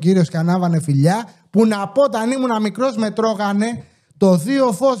 αληθώς ο Κύριος και ανάβανε φιλιά, που να πω όταν ήμουν μικρός με τρώγανε, το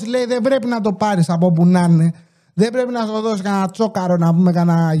θείο φως λέει δεν πρέπει να το πάρεις από όπου να είναι, δεν πρέπει να σου δώσει κανένα τσόκαρο να πούμε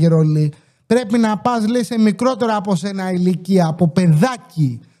κανένα γερολί. Πρέπει να πας λέει σε μικρότερο από σένα ηλικία, από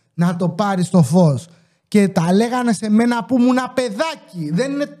παιδάκι να το πάρεις το φως. Και τα λέγανε σε μένα που ήμουν παιδάκι.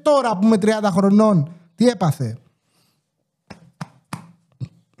 Δεν είναι τώρα που είμαι 30 χρονών. Τι έπαθε?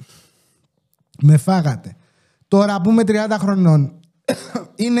 Με φάγατε. Τώρα που είμαι 30 χρονών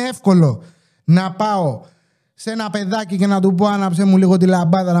είναι εύκολο να πάω σε ένα παιδάκι και να του πω άναψε μου λίγο τη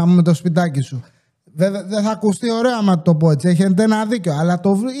λαμπάδα να πούμε το σπιτάκι σου. Δεν θα ακουστεί ωραίο άμα το πω έτσι. Έχετε ένα δίκιο. Αλλά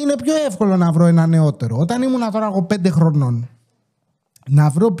είναι πιο εύκολο να βρω ένα νεότερο. Όταν ήμουν τώρα εγώ 5 χρονών, να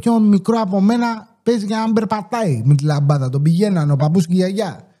βρω πιο μικρό από μένα παίζει για να περπατάει με τη λαμπάδα. Τον πηγαίνανε ο παππούς και η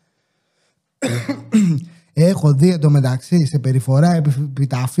γιαγιά. Έχω δει εντωμεταξύ σε περιφορά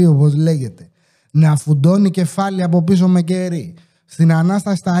επιταφείο, όπως λέγεται, να φουντώνει κεφάλι από πίσω με κερί. Στην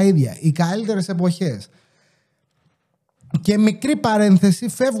Ανάσταση τα ίδια. Οι καλύτερες εποχές. Και μικρή παρένθεση,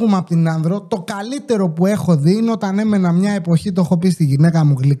 φεύγουμε από την Άνδρο. Το καλύτερο που έχω δει είναι όταν έμενα μια εποχή, το έχω πει στη γυναίκα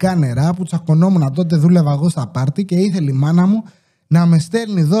μου, γλυκά νερά, που τσακωνόμουν τότε, δούλευα εγώ στα πάρτι και ήθελε η μάνα μου να με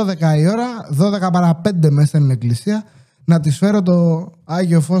στέλνει 12 η ώρα, 12 παρά 5 μέσα στην εκκλησία, να της φέρω το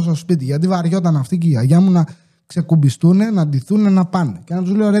Άγιο Φως στο σπίτι. Γιατί βαριόταν αυτή και η γιαγιά μου να ξεκουμπιστούνε, να ντυθούνε, να πάνε. Και να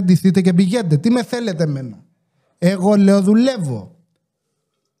τους λέω ρε ντυθείτε και πηγαίνετε. Τι με θέλετε εμένα? Εγώ λέω δουλεύω.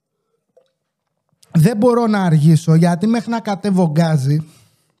 Δεν μπορώ να αργήσω γιατί μέχρι να κατέβω γκάζι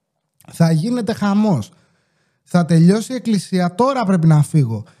θα γίνεται χαμός. Θα τελειώσει η εκκλησία, τώρα πρέπει να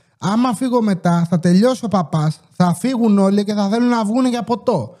φύγω. Άμα φύγω μετά θα τελειώσει ο παπάς, θα φύγουν όλοι και θα θέλουν να βγουν για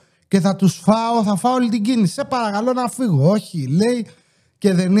ποτό. Και θα τους φάω, θα φάω όλη την κίνηση. Σε παρακαλώ να φύγω. Όχι, λέει,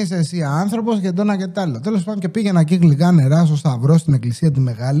 και δεν είσαι εσύ άνθρωπος και το ένα και τ' άλλο. Τέλος πάντων και πήγαινα εκεί γλυκά νερά στο Σταυρό στην εκκλησία τη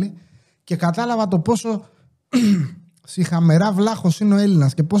Μεγάλη και κατάλαβα το πόσο σιχαμερά βλάχος είναι ο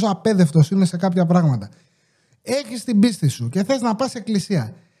Έλληνας και πόσο απέδευτος είναι σε κάποια πράγματα. Έχεις την πίστη σου και θες να πας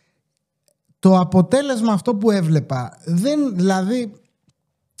εκκλησία. Το αποτέλεσμα αυτό που έβλεπα, δηλαδή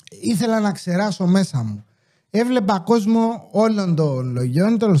ήθελα να ξεράσω μέσα μου. Έβλεπα κόσμο όλων των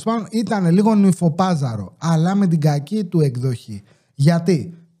λογιών, τέλος πάντων ήταν λίγο νυφοπάζαρο, αλλά με την κακή του εκδοχή.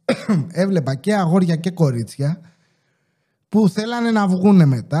 Γιατί έβλεπα και αγόρια και κορίτσια που θέλανε να βγούνε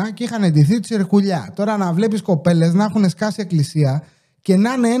μετά και είχαν ντυθεί τσιρκουλιά. Τώρα να βλέπεις κοπέλες να έχουν σκάσει εκκλησία και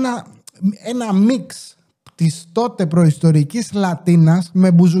να είναι ένα μίξ της τότε προϊστορικής Λατίνας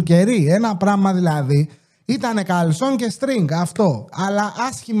με μπουζουκερί. Ένα πράγμα δηλαδή. Ήτανε καλσόν και στρινγκ αυτό, αλλά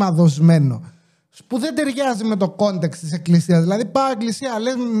άσχημα δοσμένο. Που δεν ταιριάζει με το κόντεξ της εκκλησίας. Δηλαδή πάω εκκλησία,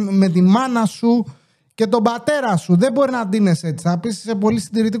 λες με τη μάνα σου και τον πατέρα σου. Δεν μπορεί να ντύνεσαι έτσι. Θα πεις είσαι πολύ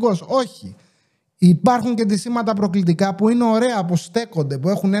συντηρητικός. Όχι. Υπάρχουν και ντυσίματα προκλητικά που είναι ωραία, που στέκονται, που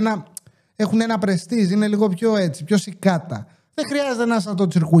έχουν ένα πρεστίζ, είναι λίγο πιο έτσι, πιο σικάτα. Δεν χρειάζεται να είσαι το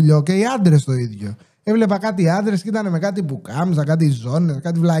τσιρκουλιό και οι άντρες το ίδιο. Έβλεπα κάτι άντρες και ήταν με κάτι πουκάμιζα, κάτι ζώνες,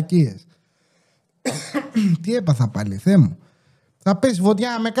 κάτι βλακίες. Τι έπαθα πάλι, Θεέ μου. Θα πέσει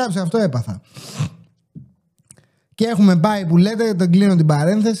φωτιά με κάψει, αυτό έπαθα. Και έχουμε πάει που λέτε, τον κλείνω την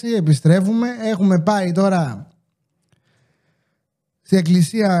παρένθεση, επιστρέφουμε. Έχουμε πάει τώρα στην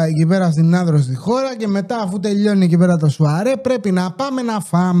εκκλησία εκεί πέρα στην Άνδρο στη χώρα και μετά αφού τελειώνει εκεί πέρα το σουαρέ πρέπει να πάμε να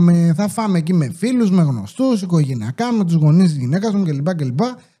φάμε. Θα φάμε εκεί με φίλους, με γνωστούς, οικογενειακά, με τους γονείς της γυναίκας μου κλπ.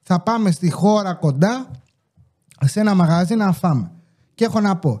 Θα πάμε στη χώρα κοντά σε ένα μαγαζί να φάμε. Και έχω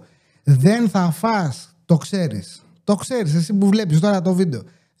να πω, δεν θα φας, το ξέρεις. Το ξέρεις εσύ που βλέπεις τώρα το βίντεο.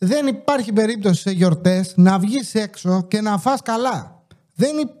 Δεν υπάρχει περίπτωση σε γιορτές να βγεις έξω και να φας καλά.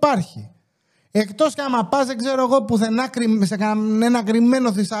 Δεν υπάρχει. Εκτός και άμα πας, δεν ξέρω εγώ, πουθενά σε ένα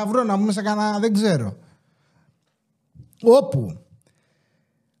κρυμμένο θησαυρό, να πούμε σε κανένα, δεν ξέρω. Όπου.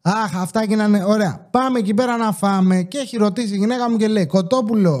 Αχ, αυτά γίνανε. Ωραία. Πάμε εκεί πέρα να φάμε. Και έχει ρωτήσει η γυναίκα μου και λέει: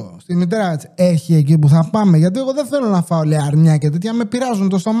 Κοτόπουλο, στη μητέρα της, έχει εκεί που θα πάμε? Γιατί εγώ δεν θέλω να φάω, λέει, αρνιά και τέτοια. Με πειράζουν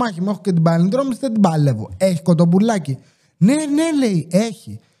το στομάχι μου. Έχω και την παλινδρόμηση, δεν την παλεύω. Έχει κοτοπουλάκι? Ναι, λέει,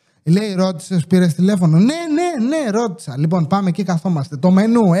 έχει. Λέει, ρώτησες, πήρες τηλέφωνο? Ναι, ρώτησα. Λοιπόν, πάμε εκεί, καθόμαστε. Το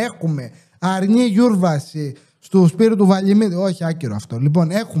μενού έχουμε αρνί γιούρβαση στου Σπύρου του Βαλιμίδη. Όχι, άκυρο αυτό.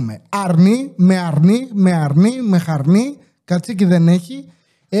 Λοιπόν, έχουμε αρνί, με χαρνί. Κατσίκι δεν έχει.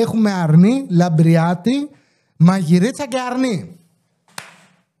 Έχουμε αρνί, λαμπριάτη, μαγειρίτσα και αρνί.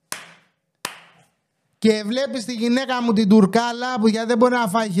 Και βλέπεις τη γυναίκα μου την τουρκάλα που γιατί δεν μπορεί να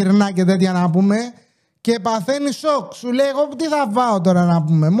φάει χοιρινά και τέτοια να πούμε, και παθαίνει σοκ. Σου λέει, εγώ τι θα φάω τώρα να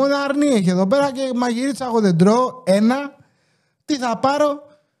πούμε? Μόνο αρνί έχει εδώ πέρα και μαγειρίτσα εγώ δεν τρώω. Ένα. Τι θα πάρω?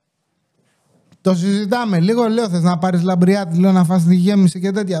 Το συζητάμε λίγο. Λέω, θες να πάρεις λαμπριάτη? Λέω, να φας τη γέμιση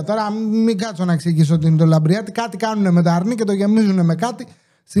και τέτοια. Τώρα μην κάτσω να εξηγήσω ότι είναι το λαμπριάτη. Κάτι κάνουν με το αρνί και το γεμίζουν με κάτι.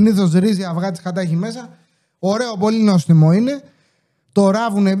 Συνήθως ρύζι, αυγά της κατά έχει μέσα. Ωραίο, πολύ νόστιμο είναι. Το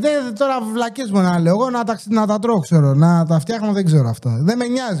ράβουνε. Τώρα βλακές μου να λέω εγώ, να τα τρώω, ξέρω. Να τα φτιάχνω, δεν ξέρω αυτά. Δεν με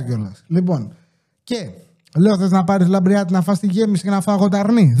νοιάζει κιόλας. Λοιπόν, και λέω, θες να πάρεις λαμπριάτη, να φας τη γέμιση και να φάω το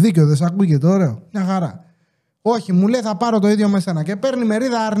αρνί? Δίκιο, δεν σ' ακούγεται? Ωραίο. Μια χαρά. Όχι, μου λέει, θα πάρω το ίδιο με σένα. Και παίρνει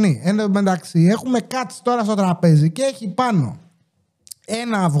μερίδα αρνί. Εν τω μεταξύ, έχουμε κάτσει τώρα στο τραπέζι και έχει πάνω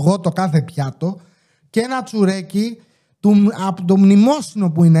ένα αυγό το κάθε πιάτο και ένα τσουρέκι από το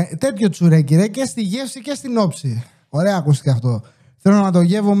μνημόσυνο που είναι. Τέτοιο τσουρέκι, ρε, και στη γεύση και στην όψη. Ωραία, ακούστηκε αυτό. Θέλω να το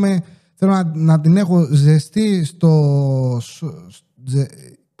γεύομαι, θέλω να την έχω ζεστή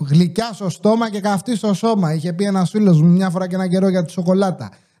γλυκιά στο στόμα και καυτή στο σώμα. Είχε πει ένας φίλος μου μια φορά και ένα καιρό για τη σοκολάτα.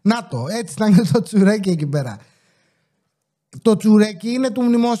 Να το, έτσι ήταν και το τσουρέκι εκεί πέρα. Το τσουρέκι είναι του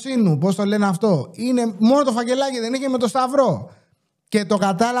μνημοσύνου. Πώς το λένε αυτό? Είναι μόνο το φακελάκι, δεν είχε με το σταυρό. Και το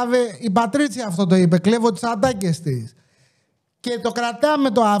κατάλαβε η Πατρίτσια, αυτό το είπε. Κλέβω τις αντάκες της. Και το κρατάμε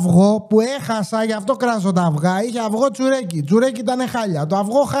το αυγό που έχασα, γι' αυτό κράζω τα αυγά. Είχε αυγό τσουρέκι. Τσουρέκι ήταν χάλια. Το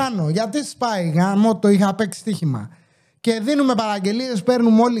αυγό χάνω. Γιατί σπάει? Γάμο, το είχα παίξει στοίχημα. Και δίνουμε παραγγελίες,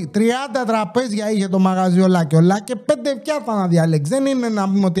 παίρνουμε όλοι. 30 τραπέζια είχε το μαγαζιολάκι και 5 πιάτα να διαλέξει. Δεν είναι να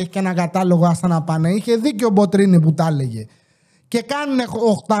πούμε ότι έχει και ένα κατάλογο, άστα να πάνε. Είχε δίκιο ο Μποτρίνη που τα έλεγε. Και κάνουν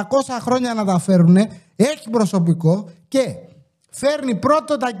 800 χρόνια να τα φέρουν. Έχει προσωπικό και φέρνει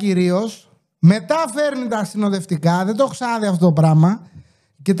πρώτο τα κυρίως, μετά φέρνει τα συνοδευτικά. Δεν το έχω ξαναδεί αυτό το πράγμα.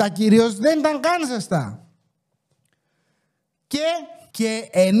 Και τα κυρίως δεν ήταν καν ζεστά. Και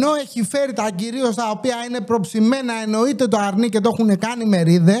ενώ έχει φέρει τα κυρίως τα οποία είναι προψημένα, εννοείται το αρνί και το έχουν κάνει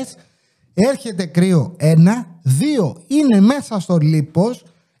μερίδες, έρχεται κρύο. 1, 2, είναι μέσα στο λίπος.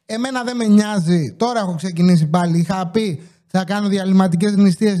 Εμένα δεν με νοιάζει. Τώρα έχω ξεκινήσει πάλι. Είχα πει θα κάνω διαλυματικές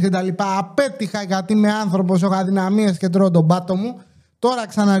νηστείες και τα λοιπά. Απέτυχα γιατί είμαι άνθρωπος, έχω αδυναμίες και τρώω τον πάτο μου. Τώρα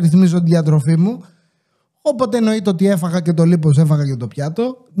ξαναρυθμίζω τη διατροφή μου. Οπότε εννοείται ότι έφαγα και το λίπος, έφαγα και το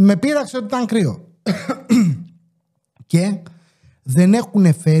πιάτο. Με πείραξε ότι ήταν κρύο. Και δεν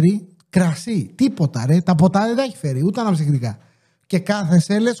έχουν φέρει κρασί. Τίποτα, ρε. Τα ποτά δεν τα έχει φέρει. Ούτε αναψυκτικά. Και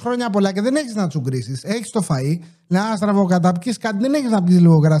κάθεσαι, λες χρόνια πολλά και δεν έχεις να τσουγκρίσεις. Έχεις το φαΐ, να στραβοκαταπιείς κάτι. Δεν έχεις να πεις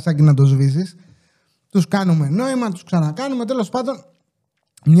λίγο κρασάκι να το σβήσεις. Τους κάνουμε νόημα, τους ξανακάνουμε. Τέλος πάντων,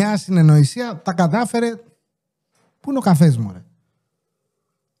 μια συνεννοησία τα κατάφερε. Πού είναι ο καφές μου, ρε?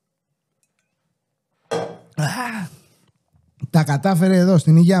 Τα κατάφερε εδώ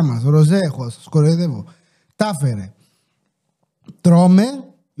στην υγειά μας. Ροζέ έχω, σας κοροϊδεύω. Τα έφερε. Τρώμε,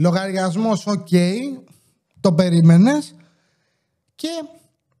 λογαριασμός ok, το περίμενες και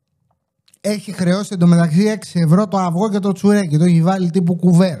έχει χρεώσει εντωμεταξύ 6 ευρώ το αυγό και το τσουρέκι. Το έχει βάλει τύπου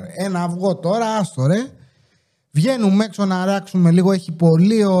κουβέρ. Ένα αυγό τώρα, άστο ρε. Βγαίνουμε έξω να ράξουμε λίγο. Έχει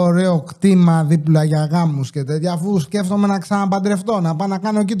πολύ ωραίο κτήμα δίπλα για γάμους και τέτοια. Αφού σκέφτομαι να ξαναπαντρευτώ, να πάω να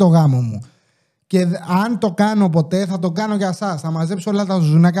κάνω εκεί το γάμο μου. Και αν το κάνω ποτέ, θα το κάνω για σας. Θα μαζέψω όλα τα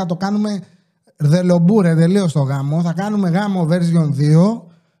ζουνάκια, το κάνουμε δελομπούρε τελείως το γάμο. Θα κάνουμε γάμο version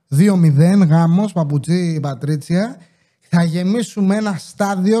 2.0 γάμος, παπουτσί Πατρίτσια. Θα γεμίσουμε ένα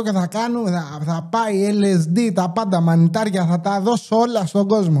στάδιο και θα πάει LSD, τα πάντα μανιτάρια, θα τα δώσω όλα στον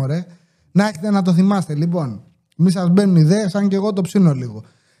κόσμο, ρε. Να έχετε να το θυμάστε. Λοιπόν, μη σας μπαίνουν ιδέες, αν και εγώ το ψήνω λίγο.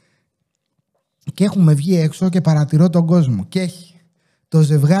 Και έχουμε βγει έξω και παρατηρώ τον κόσμο. Και έχει το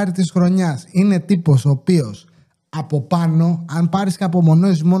ζευγάρι της χρονιάς. Είναι τύπος ο οποίος από πάνω, αν πάρεις και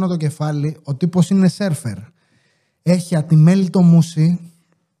απομονώσεις μόνο το κεφάλι, ο τύπος είναι σέρφερ. Έχει ατιμέλητο μουσι.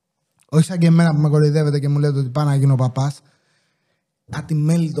 Όχι σαν και εμένα που με κοροϊδεύετε και μου λέτε ότι πάω να γίνω παπάς.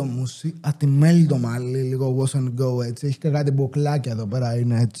 ατιμέλητο μαλλί, λίγο wash and go έτσι. Έχει και κάτι μποκλάκια εδώ πέρα,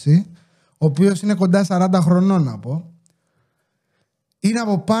 είναι έτσι. Ο οποίος είναι κοντά 40 χρονών να πω. Είναι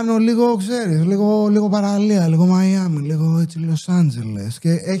από πάνω λίγο, ξέρεις, λίγο παραλία, λίγο Μαϊάμι, λίγο έτσι Λος Άντζελες.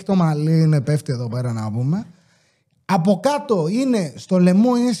 Και έχει το μαλλί, είναι πέφτει εδώ πέρα να πούμε. Από κάτω είναι, στο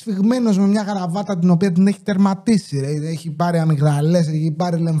λαιμό είναι σφιγμένος με μια γραβάτα την οποία την έχει τερματίσει. Ρε. Έχει πάρει αμυγδαλές, έχει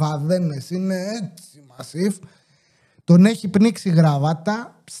πάρει λεμβαδένες, είναι έτσι μασίφ. Τον έχει πνίξει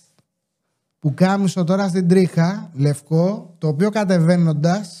γραβάτα, που κάμισο τώρα στην τρίχα, λευκό, το οποίο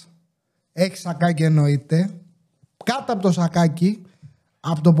κατεβαίνοντας, έχει σακάκι εννοείται, κάτω από το σακάκι,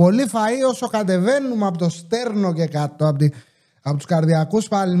 από το πολύ φαΐ όσο κατεβαίνουμε από το στέρνο και κάτω, από τους καρδιακούς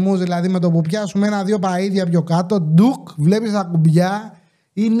παλμούς, δηλαδή με το που πιάσουμε 1-2 παΐδια πιο κάτω, ντουκ, βλέπεις τα κουμπιά,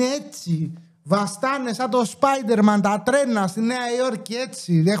 είναι έτσι. Βαστάνε σαν το Spider-Man τα τρένα στη Νέα Υόρκη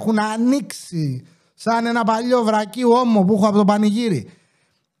έτσι, έχουν ανοίξει σαν ένα παλιό βρακί όμο που έχω από το πανηγύρι.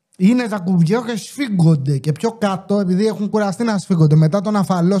 Είναι τα κουμπιά και σφίγγονται και πιο κάτω, επειδή έχουν κουραστεί να σφίγγονται. Μετά τον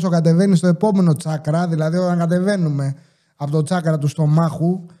αφαλώσο κατεβαίνει στο επόμενο τσάκρα, δηλαδή όταν κατεβαίνουμε από το τσάκρα του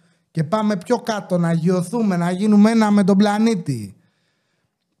στομάχου και πάμε πιο κάτω να γιωθούμε, να γίνουμε ένα με τον πλανήτη.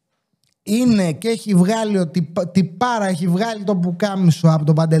 Είναι και έχει βγάλει έχει βγάλει το πουκάμισο από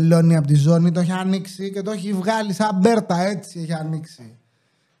το παντελόνι, από τη ζώνη, το έχει ανοίξει και το έχει βγάλει σαν μπέρτα, έτσι έχει ανοίξει.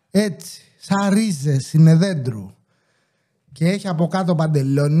 Έτσι, σαν ρίζες συνεδέντρου. Και έχει από κάτω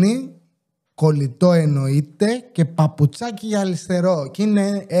παντελόνι, κολλητό εννοείται, και παπουτσάκι γυαλιστερό. Και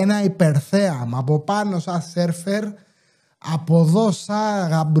είναι ένα υπερθέαμα, από πάνω σαν σέρφερ, από εδώ σαν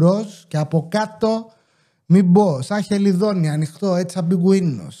γαμπρός και από κάτω, μην πω, σαν χελιδόνι ανοιχτό, έτσι σαν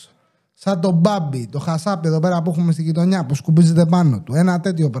πιγκουίνος. Σαν τον Μπάμπι, το χασάπι εδώ πέρα που έχουμε στη γειτονιά, που σκουπίζεται πάνω του. Ένα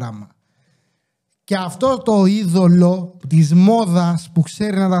τέτοιο πράγμα. Και αυτό το είδωλο της μόδας που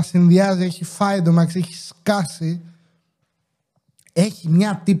ξέρει να τα συνδυάζει, έχει φάει το μεταξύ, έχει σκάσει. Έχει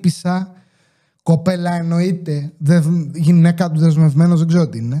μια τύπισσα, κοπέλα εννοείται, γυναίκα του δεσμευμένος, δεν ξέρω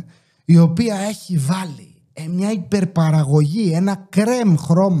τι είναι, η οποία έχει βάλει μια υπερπαραγωγή, ένα κρέμ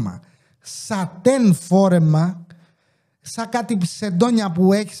χρώμα, σατέν φόρεμα, σαν κάτι σεντόνια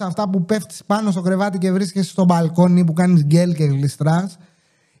που έχεις, αυτά που πέφτεις πάνω στο κρεβάτι και βρίσκεσαι στο μπαλκόνι που κάνεις γκέλ και γλιστράς.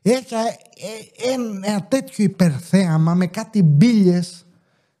 Έχει ένα τέτοιο υπερθέαμα με κάτι μπίλιες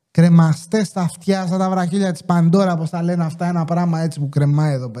κρεμαστές στα αυτιά, σαν τα βραχίλια της Παντόρα, όπως τα λένε αυτά, ένα πράγμα έτσι που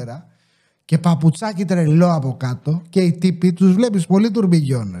κρεμάει εδώ πέρα, και παπουτσάκι τρελό από κάτω, και οι τύποι τους βλέπεις πολύ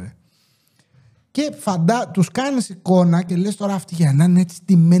τουρμπιγιόν, ρε. Και τους κάνεις εικόνα και λες τώρα αυτή για να είναι έτσι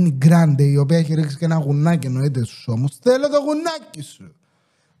τιμένη γκράντε, η οποία έχει ρίξει και ένα γουνάκι εννοείται στους ώμους. Θέλω το γουνάκι σου.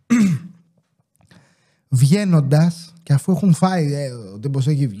 Βγαίνοντας, και αφού έχουν φάει, ο τύπος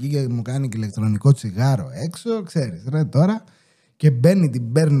έχει βγει και μου κάνει και ηλεκτρονικό τσιγάρο έξω, ξέρεις ρε τώρα, και μπαίνει,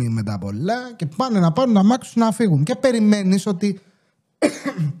 την παίρνει με τα πολλά και πάνε να πάρουν να μάξουν να φύγουν. Και περιμένεις ότι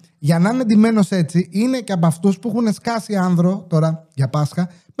για να είναι ντυμένος έτσι, είναι και από αυτούς που έχουν σκάσει άνδρο τώρα για Πάσχα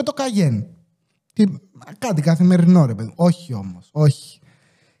με το καγέν. Κάτι καθημερινό ρε παιδί. Όχι όμως, όχι.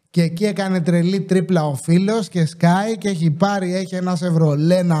 Και εκεί έκανε τρελή τρίπλα ο φίλος και σκάει και έχει ένα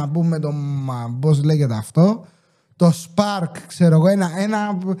Chevrolet, να πούμε, πώς λέγεται αυτό, το Spark, ξέρω εγώ,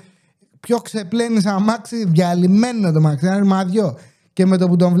 ένα πιο ξεπλένεις αμάξι, διαλυμένο το αμάξι, ένα ρημαδιό. Και με το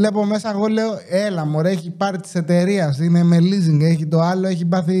που τον βλέπω μέσα, εγώ λέω, έλα μωρέ, έχει πάρει της εταιρείας, είναι με leasing, έχει το άλλο, έχει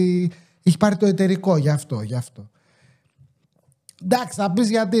πάρει το εταιρικό, γι' αυτό. Εντάξει, θα πεις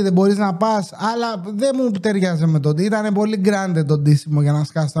γιατί δεν μπορείς να πας, αλλά δεν μου ταιριάζει με το. Ήταν πολύ γκράντε το ντύσιμο για να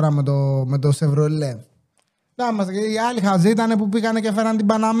σκάσει τώρα με το Chevrolet. Οι άλλοι χαζοί ήταν που πήγανε και φέραν την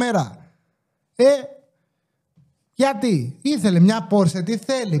Παναμέρα. Γιατί ήθελε μια Porsche, τι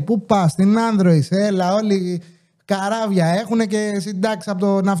θέλει, πού πας, στην Android, έλα, όλοι καράβια έχουνε και συντάξει από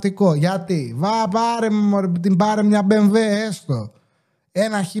το ναυτικό. Γιατί, πάρε μια BMW έστω.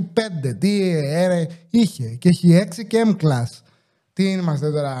 Ένα H5, τι είχε, και H6 και M-Class. Τι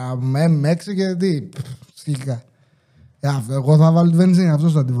είμαστε τώρα, M6 και τι, σκυλικά. Εγώ θα βάλω τη βενζίνη,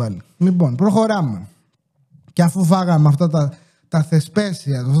 αυτός θα τη βάλει. Λοιπόν, προχωράμε. Και αφού φάγαμε αυτά τα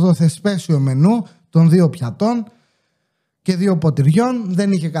θεσπέσια, αυτό το θεσπέσιο μενού των 2 πιατών και 2 ποτηριών,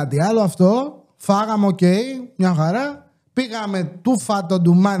 δεν είχε κάτι άλλο αυτό. Φάγαμε, οκ, μια χαρά. Πήγαμε τούφα το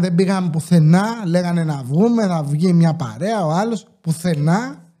ντουμάν, δεν πήγαμε πουθενά. Λέγανε να βγούμε, θα βγει μια παρέα, ο άλλος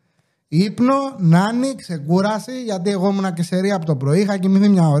πουθενά. Ύπνο, νάνι, ξεκούραση, γιατί εγώ ήμουν και σερία από το πρωί. Είχα κοιμηθεί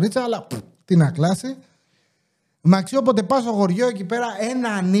μια ωρίτσα, αλλά τι να κλάσει. Μαξί, όποτε πάω στο χωριό εκεί πέρα,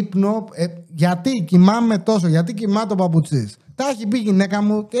 έναν ύπνο. Γιατί κοιμάμαι τόσο, γιατί κοιμάται ο παπουτσής. Τα έχει πει η γυναίκα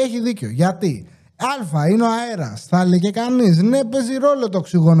μου και έχει δίκιο. Γιατί. Α, είναι ο αέρας. Θα έλεγε κανείς. Ναι, παίζει ρόλο το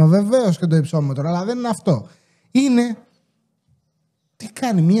οξυγόνο, βεβαίως, και το υψόμετρο, αλλά δεν είναι αυτό. Είναι. Τι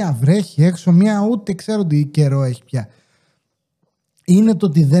κάνει, μία βρέχει έξω, μία ούτε ξέρω τι καιρό έχει πια. είναι το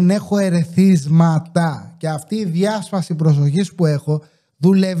ότι δεν έχω ερεθίσματα. Και αυτή η διάσπαση προσοχής που έχω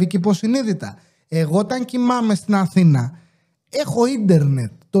δουλεύει και υποσυνείδητα. Εγώ όταν κοιμάμαι στην Αθήνα έχω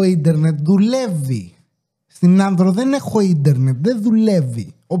ίντερνετ. Το ίντερνετ δουλεύει. Στην Άνδρο δεν έχω ίντερνετ, δεν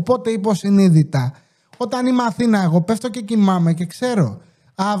δουλεύει. Οπότε υποσυνείδητα, όταν είμαι Αθήνα, εγώ πέφτω και κοιμάμαι και ξέρω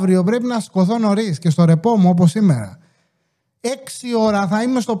αύριο πρέπει να σηκωθώ νωρίς και στο ρεπό μου όπως σήμερα. 6 ώρα θα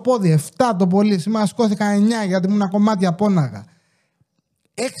είμαι στο πόδι, 7 το πολύ. Σήμερα σηκώθηκα 9 γιατί ήμουν κομμάτια πόναγα.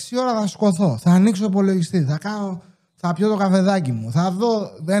 6 ώρα θα σηκωθώ, θα ανοίξω υπολογιστή, θα πιω το καφεδάκι μου, θα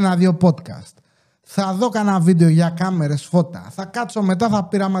δω 1-2 podcast. Θα δω κανένα βίντεο για κάμερες, φώτα. Θα κάτσω μετά, θα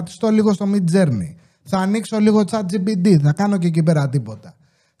πειραματιστώ λίγο στο Mid Journey. Θα ανοίξω λίγο ChatGPT, θα κάνω και εκεί πέρα τίποτα.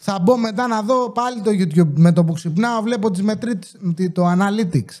 Θα μπω μετά να δω πάλι το YouTube. Με το που ξυπνάω βλέπω τις μετρήσεις, το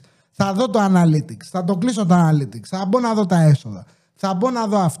Analytics. Θα δω το Analytics, θα το κλείσω το Analytics. Θα μπω να δω τα έσοδα. Θα μπω να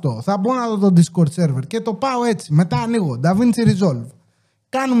δω αυτό. Θα μπω να δω το Discord server. Και το πάω έτσι. Μετά ανοίγω DaVinci Resolve.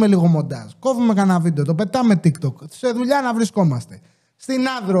 Κάνουμε λίγο μοντάζ. Κόβουμε κανένα βίντεο. Το πετάμε TikTok. Σε δουλειά να βρισκόμαστε. Στην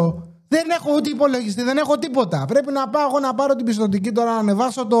Άνδρο δεν έχω ούτε υπολογιστή, δεν έχω τίποτα. Πρέπει να πάω εγώ να πάρω την πιστωτική τώρα, να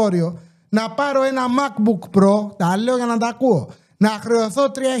ανεβάσω το όριο. Να πάρω ένα MacBook Pro. Τα λέω για να τα ακούω. Να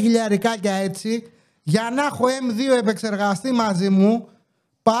χρεωθώ 3 χιλιαρικάκια έτσι. Για να έχω M2 επεξεργαστή μαζί μου.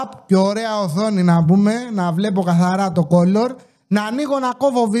 Παπ και ωραία οθόνη να πούμε. Να βλέπω καθαρά το color. Να ανοίγω να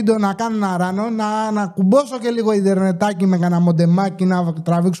κόβω βίντεο, να κάνω ένα ράνο, να κουμπώσω και λίγο ιντερνετάκι με κανένα μοντεμάκι, να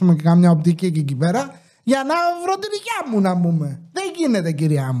τραβήξουμε και καμιά οπτική και εκεί πέρα, για να βρω τη δικιά μου να πούμε. Δεν γίνεται,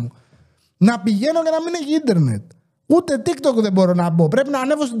 κυρία μου. Να πηγαίνω και να μην έχει ίντερνετ. Ούτε TikTok δεν μπορώ να μπω. Πρέπει να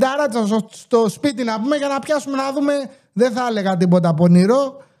ανέβω στην ταράτσα στο σπίτι να πούμε για να πιάσουμε να δούμε. Δεν θα έλεγα τίποτα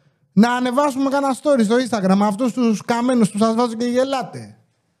πονηρό. Να ανεβάσουμε κανένα story στο Instagram με αυτούς τους καμένους που σας βάζω και γελάτε.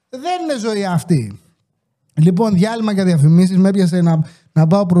 Δεν είναι ζωή αυτή. Λοιπόν, διάλειμμα για διαφημίσεις. Με έπιασε να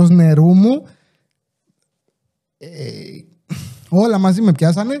πάω προς νερού μου. Όλα μαζί με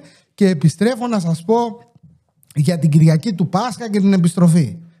πιάσανε. Και επιστρέφω να σας πω για την Κυριακή του Πάσχα και την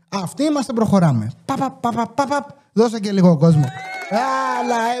επιστροφή. Αυτοί είμαστε, προχωράμε. Παπ. Δώσε και λίγο κόσμο.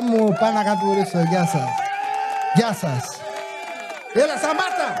 Άλλα μου, πάω να κατουρίσω. Γεια σας. Γεια σας. Έλα,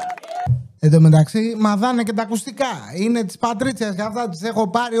 σταμάτα. Εν τω μεταξύ, μαδάνε και τα ακουστικά. Είναι της Πατρίτσιας και αυτά. Τις έχω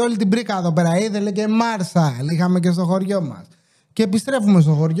πάρει όλη την πρίκα εδώ πέρα. Ήθελε και Μάρσα. Είχαμε και στο χωριό μας. Και επιστρέφουμε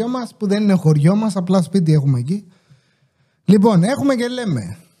στο χωριό μας, που δεν είναι χωριό μας, απλά σπίτι έχουμε εκεί. Λοιπόν, έχουμε και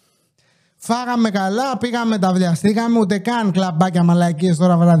λέμε. Φάγαμε καλά, πήγαμε, τα βλιαστήκαμε. Ούτε καν κλαμπάκια μαλακίες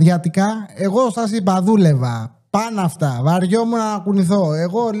τώρα βραδιάτικα. Εγώ σας είπα, δούλευα. Πάνω αυτά. Βαριόμουν να κουνηθώ.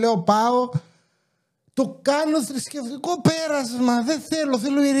 Εγώ λέω πάω. Το κάνω θρησκευτικό πέρασμα. Δεν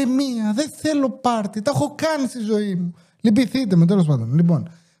θέλω ηρεμία. Δεν θέλω πάρτι. Τα έχω κάνει στη ζωή μου. Λυπηθείτε με, τέλος πάντων. Λοιπόν,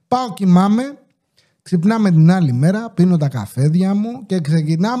 πάω, κοιμάμαι. Ξυπνάμε την άλλη μέρα. Πίνω τα καφέδια μου και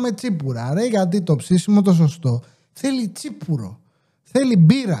ξεκινάμε τσίπουρα. Ρε, γιατί το ψήσιμο το σωστό θέλει τσίπουρο. Θέλει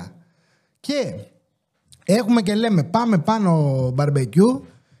μπύρα. Και έχουμε και λέμε πάμε πάνω μπαρμπεκιού.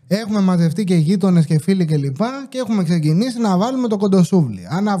 Έχουμε μαζευτεί και γείτονες και φίλοι και λοιπά. Και έχουμε ξεκινήσει να βάλουμε το κοντοσούβλι.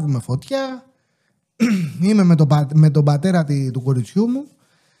 Ανάβουμε φωτιά. Είμαι με τον πατέρα του κοριτσιού μου.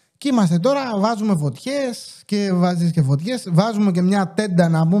 Και είμαστε τώρα, βάζουμε φωτιές και βάζεις και φωτιές. Βάζουμε και μια τέντα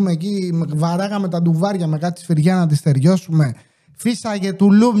να πούμε εκεί. Βαράγαμε τα ντουβάρια με κάτι σφυριά να τις ταιριώσουμε. Φύσαγε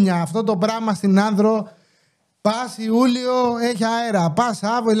τουλούμια αυτό το πράγμα στην Άνδρο. Πας Ιούλιο έχει αέρα. Πας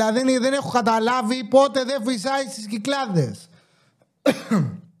Αύριο, δηλαδή δεν έχω καταλάβει πότε δεν φυσάει στις Κυκλάδες.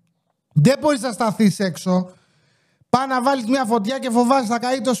 Δεν μπορείς να σταθείς έξω. Πά να βάλεις μια φωτιά και φοβάσαι θα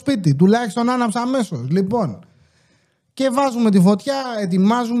καεί το σπίτι. Τουλάχιστον άναψα αμέσως. Λοιπόν, και βάζουμε τη φωτιά,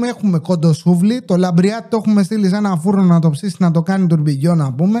 ετοιμάζουμε, έχουμε κοντοσούβλι. Το λαμπριάτι το έχουμε στείλει σε ένα φούρνο να το ψήσει, να το κάνει τουρμπιγιό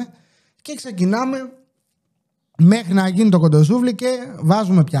να πούμε. Και ξεκινάμε μέχρι να γίνει το κοντοσούβλι και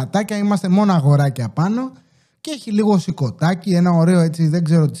βάζουμε πιατάκια. Είμαστε μόνο αγοράκια πάνω. Και έχει λίγο σηκωτάκι, ένα ωραίο έτσι, δεν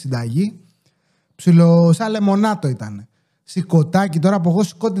ξέρω τη συνταγή. Ψιλο σαν λεμονάτο ήταν. Σηκωτάκι, τώρα που εγώ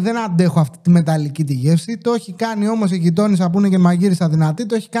σηκώτη δεν αντέχω αυτή τη μεταλλική τη γεύση. Το έχει κάνει όμως η γειτόνισσα που είναι και μαγείρισα δυνατή,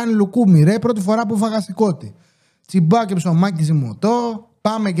 το έχει κάνει λουκούμι, ρε. Πρώτη φορά που φάγα σηκώτη. Τσιμπά και ψωμάκι ζυμωτό.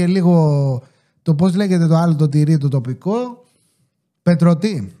 Πάμε και λίγο το πώς λέγεται το άλλο το τυρί το τοπικό.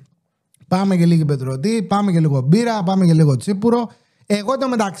 Πετρωτή. Πάμε και λίγο πετρωτή, πάμε και λίγο μπύρα, πάμε και λίγο τσίπουρο. Εγώ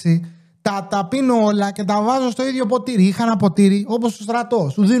εντωμεταξύ τα πίνω όλα και τα βάζω στο ίδιο ποτήρι. Είχα ένα ποτήρι όπως στο στρατό.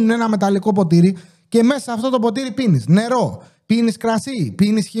 Σου δίνουν ένα μεταλλικό ποτήρι και μέσα σε αυτό το ποτήρι πίνεις νερό, πίνεις κρασί,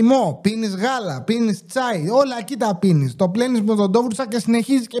 πίνεις χυμό, πίνεις γάλα, πίνεις τσάι. Όλα εκεί τα πίνεις. Το πλένεις με τον τόβουρσα και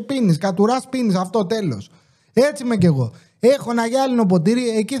συνεχίζεις και πίνεις. Κατουράς, πίνεις. Αυτό τέλος. Έτσι είμαι κι εγώ. Έχω ένα γυάλινο ποτήρι,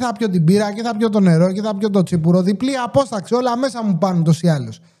 εκεί θα πιω την πύρα, εκεί θα πιω το νερό, εκεί θα πιω το τσίπουρο. Διπλή απόσταξη, όλα μέσα μου πάνε ούτως ή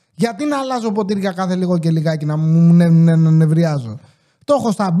άλλως. Γιατί να αλλάζω ποτήρια κάθε λίγο και λιγάκι να μου νευριάζω. Το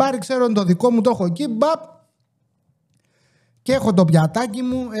έχω στα μπάρι, ξέρω είναι το δικό μου, το έχω εκεί. Μπαπ. Και έχω το πιατάκι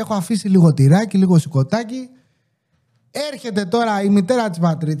μου, έχω αφήσει λίγο τυράκι, λίγο σηκωτάκι. Έρχεται τώρα η μητέρα της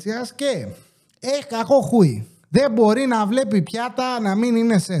Πατρίτσιας και έχει κακό χούι. Δεν μπορεί να βλέπει πιάτα να μην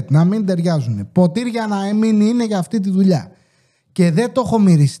είναι σετ, να μην ταιριάζουν. Ποτήρια να μην είναι για αυτή τη δουλειά. Και δεν το έχω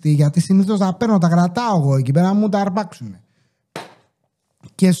μυριστεί, γιατί συνήθως τα παίρνω, τα κρατάω εγώ εκεί πέρα να μου τα αρπάξουν.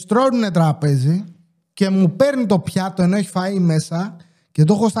 Και στρώνουνε τραπέζι και μου παίρνει το πιάτο ενώ έχει φαΐ μέσα και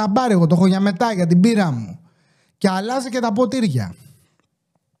το έχω στα μπάρ, εγώ το έχω για μετά, για την πύρα μου. Και αλλάζει και τα ποτήρια.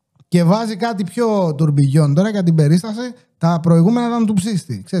 Και βάζει κάτι πιο τουρμπιγιόν τώρα για την περίσταση. Τα προηγούμενα ήταν του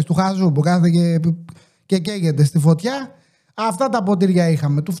ψήστη. Ξέρεις, του χαζού που κάθεται και καίγεται στη φωτιά. Αυτά τα ποτήρια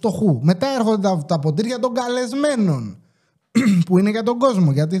είχαμε, του φτωχού. Μετά έρχονται τα ποτήρια των καλεσμένων. Που είναι για τον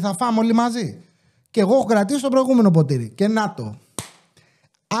κόσμο, γιατί θα φάμε όλοι μαζί. Και εγώ έχω κρατήσει το προηγούμενο ποτήρι. Και να το.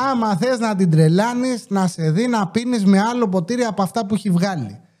 Άμα θες να την τρελάνεις, να σε δει να πίνεις με άλλο ποτήρι από αυτά που έχει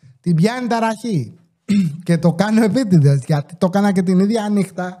βγάλει. Την πιάνει ταραχή. Και το κάνω επίτηδες, γιατί το έκανα και την ίδια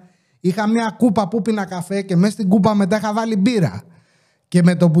νύχτα. Είχα μια κούπα που πίνα καφέ και μέσα στην κούπα μετά είχα βάλει μπύρα. Και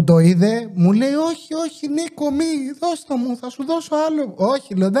με το που το είδε, μου λέει: Όχι, όχι, Νίκο, μη, δώσ' το μου, θα σου δώσω άλλο.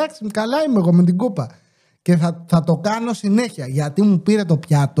 Όχι, λέω: Εντάξει, καλά είμαι εγώ με την κούπα. Και θα το κάνω συνέχεια, γιατί μου πήρε το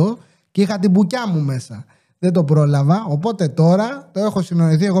πιάτο και είχα την μπουκιά μου μέσα. Δεν το πρόλαβα. Οπότε τώρα το έχω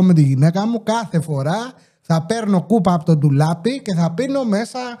συνοηθεί εγώ με τη γυναίκα μου. Κάθε φορά θα παίρνω κούπα από το ντουλάπι και θα πίνω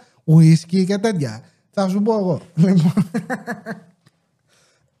μέσα ουίσκι και τέτοια. Θα σου πω εγώ.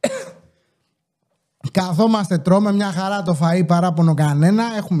 Καθόμαστε, τρώμε μια χαρά το φαΐ, παράπονο κανένα.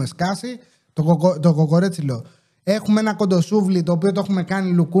 Έχουμε σκάσει το κοκορέτσιλο. Έχουμε ένα κοντοσούβλι το οποίο το έχουμε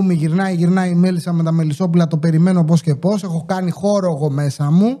κάνει λουκούμι. Γυρνάει η μέλισσα με τα μελισσόπουλα. Το περιμένω πώς και πώς. Έχω κάνει χώρο εγώ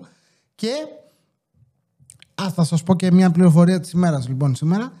μέσα μου. Και θα σας πω και μια πληροφορία της ημέρας λοιπόν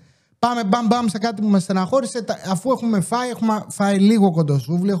σήμερα. Πάμε μπαμ σε κάτι που με στεναχώρησε. Αφού έχουμε φάει λίγο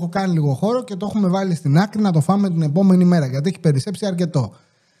κοντοσούβλι, έχω κάνει λίγο χώρο και το έχουμε βάλει στην άκρη να το φάμε την επόμενη μέρα. Γιατί έχει περισσέψει αρκετό.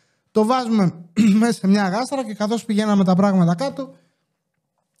 Το βάζουμε μέσα σε μια γάστρα και καθώς πηγαίναμε τα πράγματα κάτω,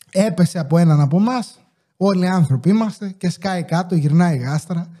 έπεσε από έναν από εμάς. Όλοι οι άνθρωποι είμαστε και σκάει κάτω, γυρνάει η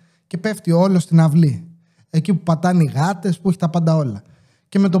γάστρα και πέφτει όλο στην αυλή. Εκεί που πατάνε οι γάτες, που έχει τα πάντα όλα.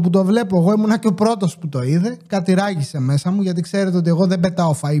 Και με το που το βλέπω, εγώ ήμουνα και ο πρώτος που το είδε, κάτι ράγισε μέσα μου, γιατί ξέρετε ότι εγώ δεν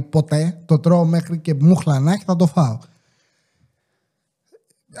πετάω φαΐ ποτέ. Το τρώω μέχρι και μούχλα να έχει, θα το φάω.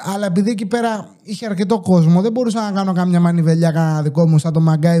 Αλλά επειδή εκεί πέρα είχε αρκετό κόσμο, δεν μπορούσα να κάνω κάμια μανιβελιά κανένα δικό μου, σαν το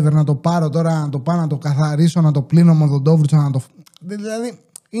MacGyver, να το πάρω τώρα, να το πάω, να το καθαρίσω, να το πλύνω με οδοντόβουρτσα, να το. Δηλαδή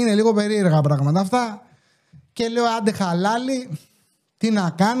είναι λίγο περίεργα πράγματα αυτά. Και λέω: Άντε χαλάλι, τι να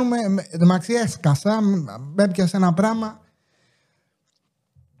κάνουμε. Μαξί έσκασα, με έπιασε ένα πράγμα.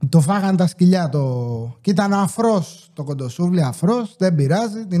 Το φάγανε τα σκυλιά και ήταν αφρός το κοντοσούβλι, αφρός, δεν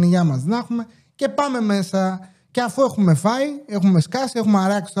πειράζει, την υγεία μας να έχουμε. Και πάμε μέσα. Και αφού έχουμε φάει, έχουμε σκάσει, έχουμε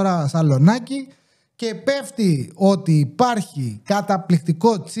αράξει τώρα σαλονάκι και πέφτει ότι υπάρχει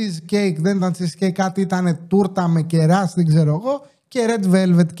καταπληκτικό cheesecake, δεν ήταν cheesecake, κάτι ήταν τούρτα με κεράς, δεν ξέρω εγώ, και red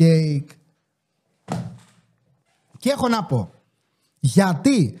velvet cake. Και έχω να πω,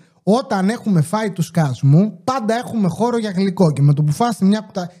 γιατί όταν έχουμε φάει του σκασμού, πάντα έχουμε χώρο για γλυκό και με το που φας μια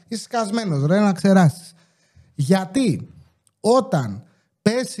κουτά, είσαι σκασμένος ρε να ξεράσεις. Γιατί όταν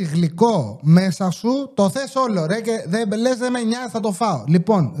πέσει γλυκό μέσα σου, το θες όλο ρε και λες δεν με νοιάζει, θα το φάω.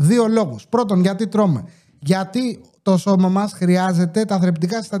 Λοιπόν, δύο λόγους. Πρώτον, γιατί τρώμε. Γιατί το σώμα μας χρειάζεται τα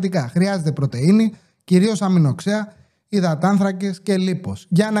θρεπτικά συστατικά. Χρειάζεται πρωτεΐνη, κυρίως αμινοξέα, υδατάνθρακες και λίπος.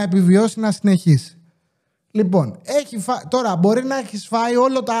 Για να επιβιώσει, να συνεχίσει. Λοιπόν, τώρα μπορεί να έχεις φάει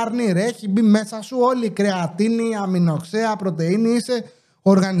όλο το αρνί ρε. Έχει μπει μέσα σου όλη η κρεατίνη, αμινοξέα, πρωτεΐνη. Ο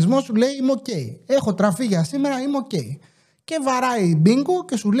οργανισμός σου λέει είμαι οκ. Έχω τραφεί για σήμερα, είμαι οκ. Και βαράει μπίνγκο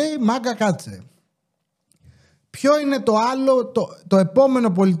και σου λέει μάγκα κάτσε. Ποιο είναι το άλλο, το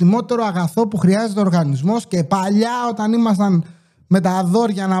επόμενο πολυτιμότερο αγαθό που χρειάζεται ο οργανισμός, και παλιά όταν ήμασταν με τα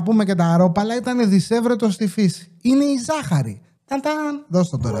αδόρια να πούμε και τα αρόπαλα ήταν δισεύρετο στη φύση. Είναι η ζάχαρη. Δώσ'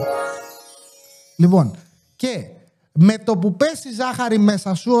 το τώρα. Λοιπόν, και με το που πέσει ζάχαρη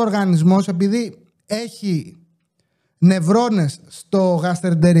μέσα σου ο οργανισμός, επειδή έχει νευρώνες στο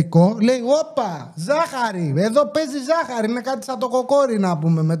γαστρεντερικό, λέει όπα, ζάχαρη, εδώ παίζει ζάχαρη, είναι κάτι σαν το κοκόρι να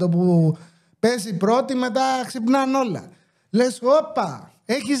πούμε, με το που πέσει πρώτη μετά ξυπνάνε όλα. Λες όπα,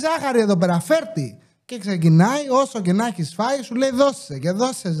 έχει ζάχαρη εδώ πέρα, φέρτη. Και ξεκινάει, όσο και να έχεις φάει, σου λέει δώσε και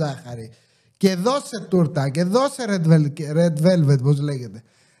δώσε ζάχαρη και δώσε τούρτα και δώσε red velvet, πώς λέγεται.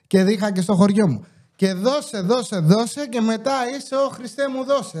 Και είχα και στο χωριό μου. Και δώσε και μετά είσαι ο Χριστέ μου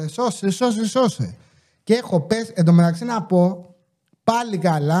δώσε, σώσε. Και έχω πέσει, εν τω μεταξύ να πω, πάλι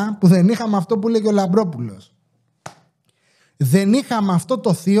καλά που δεν είχαμε αυτό που λέγει ο Λαμπρόπουλος. Δεν είχαμε αυτό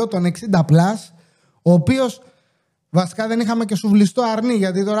το θείο, τον 60+, ο οποίος Βασικά δεν είχαμε και σουβλιστό αρνί,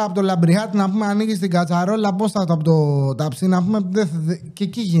 γιατί τώρα από το λαμπριάτι να πούμε ανοίγει την κατσαρόλα, πώς θα το από το ταψί να πούμε. Και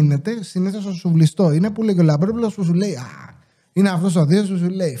εκεί γίνεται συνήθως το σουβλιστό. Είναι που λέει και ο Λαμπρόπουλος που σου λέει είναι αυτός ο Δίος που σου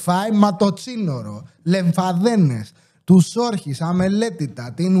λέει φάει ματοτσίνορο, λεμφαδένες, τους όρχης,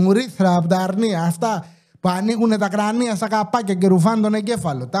 αμελέτητα, την ουρίθρα από τα αρνία, αυτά που ανοίγουν τα κρανία στα καπάκια και ρουφάνε τον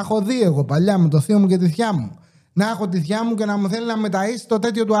εγκέφαλο. Τα έχω δει εγώ παλιά με το θείο μου και τη θιά μου. Να έχω τη θιά μου και να μου θέλει να μεταΐσει το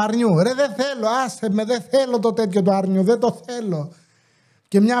τέτοιο του αρνιού. Ρε, δεν θέλω, άσε με, δεν θέλω το τέτοιο του αρνιού, δεν το θέλω.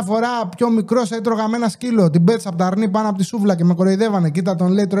 Και μια φορά πιο μικρός έτρωγα με ένα σκύλο, την πέτσα από τα αρνί πάνω από τη σούβλα και με κοροϊδεύανε. Κοίτα,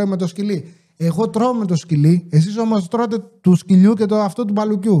 τον λέει τρώει με το σκυλί. Εγώ τρώω με το σκυλί, εσείς όμως τρώτε του σκυλιού και το αυτό του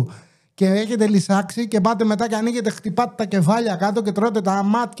μπαλουκιού. Και έχετε λυσάξει και πάτε μετά και ανοίγετε, χτυπάτε τα κεφάλια κάτω και τρώτε τα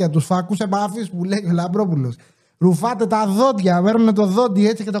μάτια, τους φακούς επαφής που λέει ο Λαμπρόπουλος. Ρουφάτε τα δόντια, παίρνουν το δόντι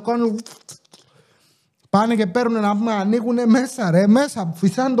έτσι και το κάνουν. Πάνε και παίρνουν να πούμε, ανοίγουν μέσα, ρε, μέσα.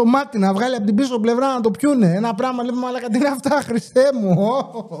 Φυσάνε το μάτι να βγάλει από την πίσω πλευρά να το πιούνε. Ένα πράγμα λέμε, αλλά τι είναι αυτά, Χριστέ μου.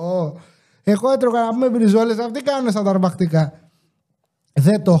 Εγώ έτρωγα να πούμε μπριζόλες, αυτοί κάνουν στα ταρπακτικά.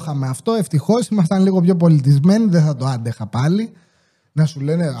 Δεν το είχαμε αυτό, ευτυχώς ήμασταν λίγο πιο πολιτισμένοι, δεν θα το άντεχα πάλι. Να σου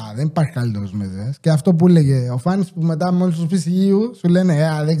λένε, δεν υπάρχει καλύτερος μεζές. Και αυτό που έλεγε ο Φάνης που μετά μόλις του πεις υγείου, σου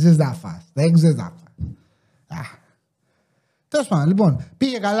λένε, δεν ξέρεις να φας. Δεν ξέρεις να φας. Τέλος πάντων, λοιπόν,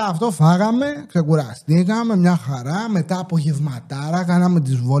 πήγε καλά αυτό, φάγαμε, ξεκουραστήκαμε, μια χαρά. Μετά από γευματάρα, κάναμε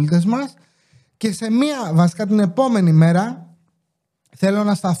τις βόλτες μας. Και σε μία, βασικά την επόμενη μέρα, θέλω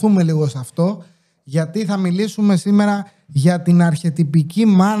να σταθούμε λίγο σε αυτό, γιατί θα μιλήσουμε σήμερα για την αρχετυπική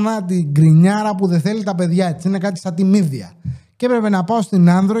μάνα, την γκρινιάρα που δεν θέλει τα παιδιά της. Είναι κάτι σαν τη μύδια. Και έπρεπε να πάω στην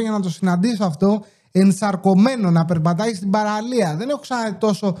Άνδρο για να το συναντήσω αυτό ενσαρκωμένο, να περπατάει στην παραλία. Δεν έχω ξαναδεί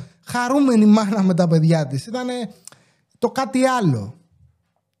τόσο χαρούμενη μάνα με τα παιδιά της. Ήταν το κάτι άλλο.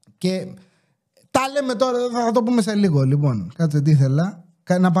 Και τα λέμε τώρα, θα το πούμε σε λίγο. Λοιπόν, κάτσε τι ήθελα.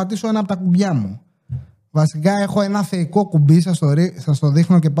 Να πατήσω ένα από τα κουμπιά μου. Βασικά έχω ένα θεϊκό κουμπί, σας το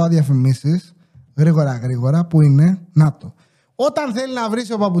δείχνω και πάω διαφημίσεις. Γρήγορα, που είναι, να το. Όταν θέλει να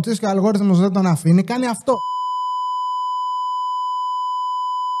βρει ο παπουτσής και ο αλγόριθμος δεν τον αφήνει, κάνει αυτό.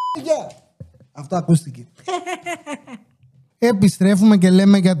 Αυτό ακούστηκε. Επιστρέφουμε και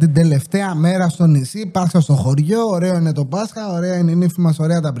λέμε για την τελευταία μέρα στο νησί. Πάσχα στο χωριό, ωραίο είναι το Πάσχα, ωραία είναι η νύφη μας,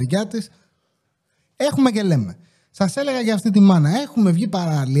 ωραία τα μπρικιά της. Έχουμε και λέμε. Σας έλεγα για αυτή τη μάνα. Έχουμε βγει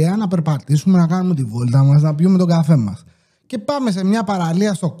παραλία να περπατήσουμε, να κάνουμε τη βόλτα μας, να πιούμε τον καφέ μας. Και πάμε σε μια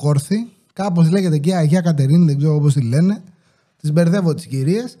παραλία στο Κόρθι, κάπως λέγεται εκεί Αγία Κατερίνη, δεν ξέρω πώς τη λένε. Τις μπερδεύω τις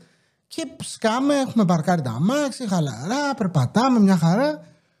κυρίες. Και σκάμε, έχουμε παρκάρει τα αμάξι, χαλαρά, περπατάμε μια χαρά.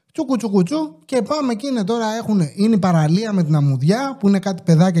 Τσουκουτσουκουτσου και πάμε εκεί. Είναι τώρα, είναι η παραλία με την αμμουδιά που είναι κάτι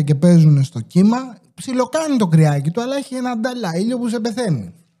παιδάκια και παίζουν στο κύμα. Ψιλοκάνει το κρυάκι του, αλλά έχει ένα νταλά ήλιο που σε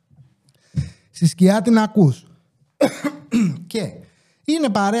πεθαίνει. Στη σκιά την ακούς. Και είναι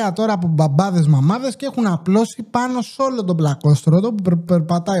παρέα τώρα από μπαμπάδες, μαμάδες και έχουν απλώσει πάνω σε όλο τον πλακόστρωτο που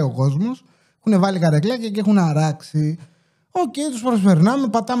περπατάει ο κόσμος. Έχουν βάλει καρεκλάκια και έχουν αράξει. Τους προσπερνάμε,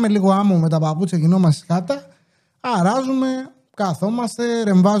 πατάμε λίγο άμμο με τα παπούτσια, γινόμαστε σκάτα. Αράζουμε. Καθόμαστε,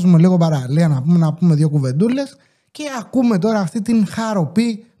 ρεμβάζουμε λίγο παραλία να πούμε δύο κουβεντούλες και ακούμε τώρα αυτή την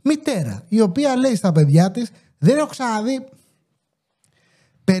χαροπή μητέρα, η οποία λέει στα παιδιά της, δεν έχω ξαναδεί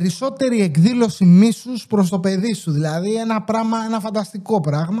περισσότερη εκδήλωση μίσους προς το παιδί σου. Δηλαδή ένα φανταστικό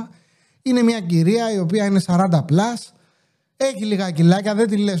πράγμα. Είναι μια κυρία η οποία είναι 40+, έχει λίγα κιλάκια, δεν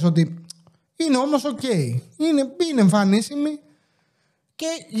τη λες ότι είναι όμως οκ. Είναι εμφανίσιμη και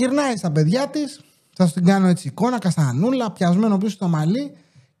γυρνάει στα παιδιά της. Θα σου την κάνω έτσι εικόνα, καστανούλα, πιασμένο πίσω στο μαλλί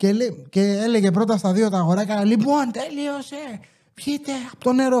και έλεγε πρώτα στα δύο τα αγοράκια, λοιπόν τέλειωσε, βγείτε από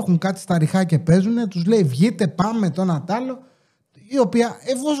το νερό. Έχουν κάτι στα ριχά και παίζουνε, τους λέει βγείτε, πάμε το ένα τ' άλλο, η οποία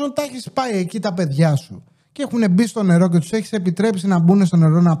εφόσον τα έχεις πάει εκεί τα παιδιά σου και έχουν μπει στο νερό και τους έχεις επιτρέψει να μπουν στο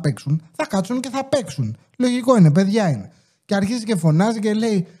νερό να παίξουν, θα κάτσουν και θα παίξουν. Λογικό είναι, παιδιά είναι. Και αρχίζει και φωνάζει και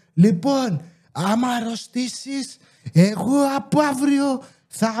λέει, λοιπόν, άμα αρρωστήσεις, εγώ από αύριο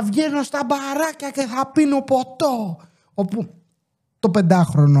θα βγαίνω στα μπαράκια και θα πίνω ποτό. Όπου το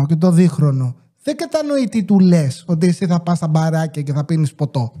 5χρονο και το 2χρονο δεν κατανοεί τι του λες, ότι εσύ θα πας στα μπαράκια και θα πίνεις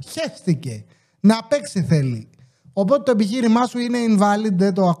ποτό. Χέστηκε. Να παίξει θέλει. Οπότε το επιχείρημά σου είναι invalid,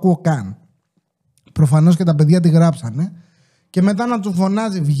 δεν το ακούω καν. Προφανώς και τα παιδιά τη γράψανε. Και μετά να του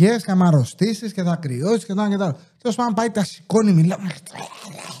φωνάζει βγες και άμα αρρωστήσεις και θα κρυώσεις και το ένα και το άλλο. Τέλος πάντων πάει, τα σηκώνει, μιλάει.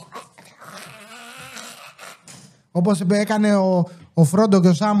 Όπως έκανε ο Φρόντο και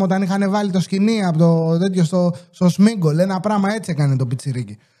ο Σάμ όταν είχαν βάλει το σκηνή από το τέτοιο στο Σμίγκολ. Ένα πράγμα έτσι έκανε το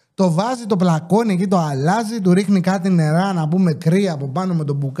πιτσιρίκι. Το βάζει, το πλακώνει εκεί, το αλλάζει, του ρίχνει κάτι νερά να πούμε κρύα από πάνω με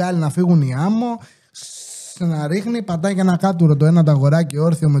το μπουκάλι να φύγουν οι άμμο. Να ρίχνει, πατάει και ένα κάτουρο το ένα το αγοράκι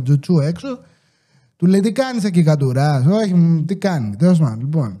όρθιο με τζουτσού έξω. Του λέει τι κάνεις εκεί κατουράς? Όχι, τι κάνει? Τέλος πάντων,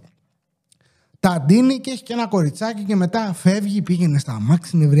 λοιπόν. Τα ντύνει και έχει και ένα κοριτσάκι και μετά φεύγει, πήγαινε στα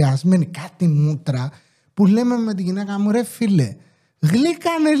αμάξι νευριασμένη, κάτι μούτρα που λέμε με τη γυναίκα μου, ρε φίλε,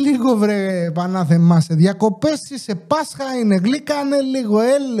 γλύκανε λίγο βρε Πανάθεμά, σε διακοπές σε Πάσχα είναι, γλύκανε λίγο,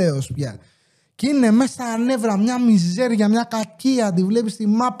 έλεος πια. Και είναι μέσα στα νεύρα μια μιζέρια, μια κακία, τη βλέπει στη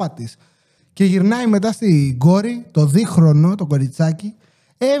μάπα της. Και γυρνάει μετά στην κόρη, το δίχρονο, το κοριτσάκι,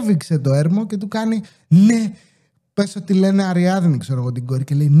 έβηξε το έρμο και του κάνει ναι. Πες ότι λένε Αριάδνη, ξέρω εγώ την κόρη,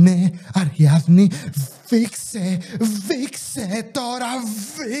 και λέει ναι, Αριάδνη, βήξε τώρα,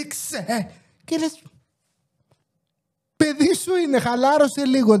 βήξε. Και λες, παιδί σου είναι, χαλάρωσε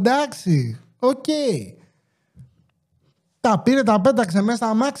λίγο, εντάξει, οκ. Τα πήρε, τα πέταξε μέσα στα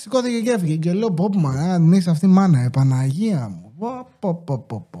αμάξι, σηκώθηκε και έφυγε. Και λέω, πω, αν είσαι αυτή μάνα, Παναγία μου.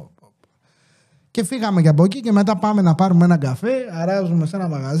 Και φύγαμε και από εκεί και μετά πάμε να πάρουμε ένα καφέ, αράζουμε σε ένα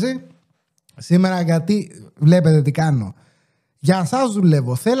μαγαζί. Σήμερα γιατί βλέπετε τι κάνω. Για σας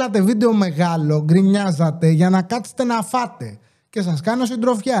δουλεύω. Θέλατε βίντεο μεγάλο, γκρινιάζατε για να κάτσετε να φάτε. Και σας κάνω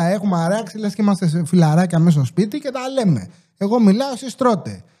συντροφιά. Έχουμε αράξει, λες και είμαστε σε φιλαράκια μέσα στο σπίτι και τα λέμε. Εγώ μιλάω, εσείς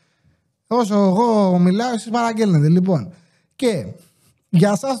τρώτε. Όσο εγώ μιλάω, εσείς παραγγέλνετε. Λοιπόν. Και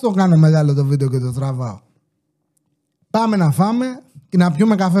για σας το κάνω μεγάλο το βίντεο και το τραβάω. Πάμε να φάμε και να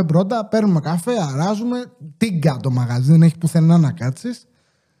πιούμε καφέ πρώτα. Παίρνουμε καφέ, αράζουμε. Τίγκα το μαγαζί, δεν έχει πουθενά να κάτσεις.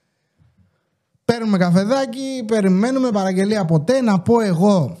 Παίρνουμε καφεδάκι, περιμένουμε, παραγγελία ποτέ. Να πω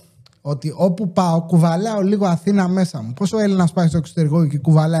εγώ ότι όπου πάω, κουβαλάω λίγο Αθήνα μέσα μου. Πόσο Έλληνας πάει στο εξωτερικό και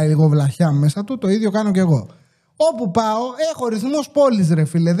κουβαλάει λίγο βλαχιά μέσα του, το ίδιο κάνω κι εγώ. Όπου πάω, έχω ρυθμούς πόλης, ρε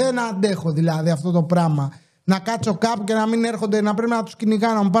φίλε. Δεν αντέχω δηλαδή αυτό το πράγμα. Να κάτσω κάπου και να μην έρχονται, να πρέπει να τους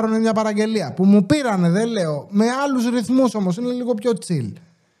κυνηγάω, να μου πάρουν μια παραγγελία. Που μου πήρανε, δεν λέω. Με άλλους ρυθμούς όμως, είναι λίγο πιο chill.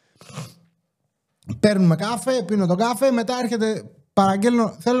 Παίρνουμε καφέ, πίνω το καφέ, μετά έρχεται.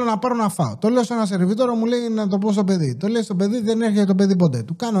 Παραγγέλνω, θέλω να πάρω να φάω. Το λέω σε ένα σερβιτόρο, μου λέει να το πω στο παιδί. Το λέει στο παιδί, δεν έρχεται το παιδί ποτέ.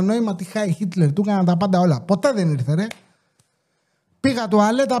 Του κάνω νόημα, τι χάει Χίτλερ, του έκανα τα πάντα όλα. Ποτέ δεν ήρθε, ρε. Πήγα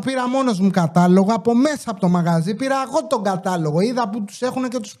τουαλέτα, πήρα μόνος μου κατάλογο. Από μέσα από το μαγαζί πήρα εγώ τον κατάλογο. Είδα που τους έχουν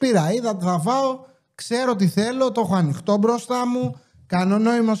και τους πήρα. Είδα τι θα φάω, ξέρω τι θέλω, το έχω ανοιχτό μπροστά μου. Κάνω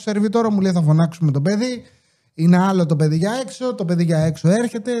νόημα στο σερβιτόρο, μου λέει θα φωνάξουμε το παιδί. Είναι άλλο το παιδί για έξω, το παιδί για έξω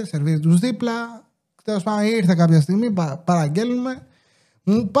έρχεται, σερβίρει τους δίπλα. Τέλος πάντων, ήρθε κάποια στιγμή, παραγγέλνουμε.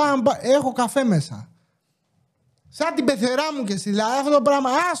 Έχω καφέ μέσα. Σαν την πεθερά μου και εσύ, δηλαδή αυτό το πράγμα,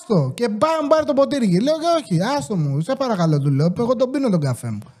 άστο. Και πάει μου πάρει το ποτήρι. Λέω και όχι, άστο μου, σε παρακαλώ, του λέω. Εγώ τον πίνω τον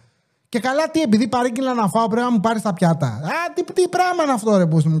καφέ μου. Και καλά, τι, επειδή παρήγγειλα να φάω, πρέπει να μου πάρει τα πιάτα. Α, τι πράγμα είναι αυτό, ρε,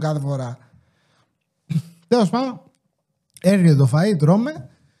 που μου κάθε φορά. Τέλος πάντων, έρχεται το φαΐ, τρώμε.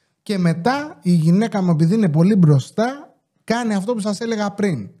 Και μετά η γυναίκα μου, επειδή είναι πολύ μπροστά, κάνει αυτό που σας έλεγα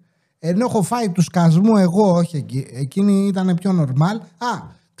πριν. Ενώ έχω φάει του σκασμού εγώ, όχι εκείνη ήταν πιο normal. Α,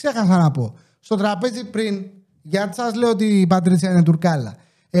 ξέχασα να πω. Στο τραπέζι πριν, γιατί σας λέω ότι η Πατρίτσια είναι τουρκάλα.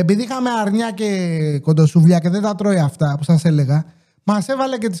 Επειδή είχαμε αρνιά και κοντοσούβλια και δεν τα τρώει αυτά που σας έλεγα, μας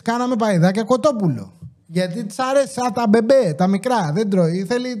έβαλε και τις κάναμε παϊδάκια κοτόπουλο. Γιατί της αρέσει σαν τα μπεμπέ, τα μικρά. Δεν τρώει,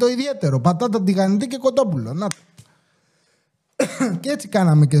 θέλει το ιδιαίτερο. Πατάτα τηγανιτή και κοτόπουλο. Να. Και έτσι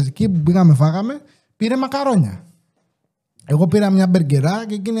κάναμε και εκεί που πήγαμε φάγαμε, πήρε μακαρόνια. Εγώ πήρα μια μπεργκερά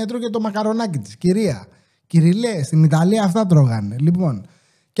και εκείνη έτρωγε το μακαρονάκι της. Κυριλέ, στην Ιταλία αυτά τρώγανε. Λοιπόν,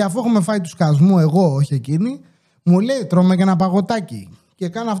 και αφού έχουμε φάει του σκασμού, εγώ, όχι εκείνη, μου λέει τρώμε και ένα παγωτάκι. Και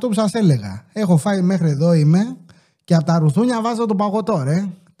κάνω αυτό που σας έλεγα. Έχω φάει μέχρι εδώ είμαι και από τα ρουθούνια βάζω το παγωτό, ρε.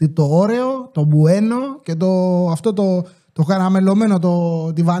 Το όρεο, το μπουένο και το καραμελωμένο,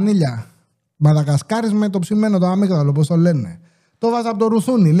 τη βανίλια. Μαδαγασκάρις με το ψημένο, το αμύγδαλο, πώς το λένε. Το βάζα από το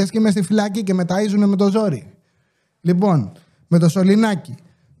ρουθούνι, λες και είμαι στη φυλακή και με ταΐζουνε με το ζόρι. Λοιπόν, με το σωληνάκι.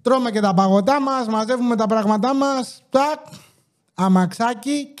 Τρώμε και τα παγωτά μας, μαζεύουμε τα πράγματά μας. Τάκ,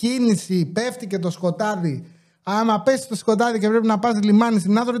 αμαξάκι, κίνηση, πέφτει και το σκοτάδι. Άμα πέσει το σκοτάδι και πρέπει να πας λιμάνι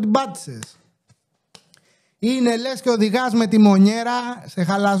στην Άδρο, την πάτησες. Είναι λες και οδηγάς με τη μονιέρα σε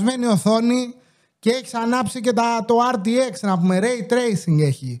χαλασμένη οθόνη και έχεις ανάψει και το RTX, να πούμε, Ray Tracing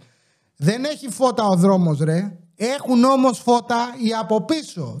έχει. Δεν έχει φώτα ο δρόμος, ρε. Έχουν όμως φώτα οι από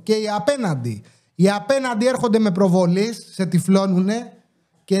πίσω και οι απέναντι. Οι απέναντι έρχονται με προβολής, σε τυφλώνουνε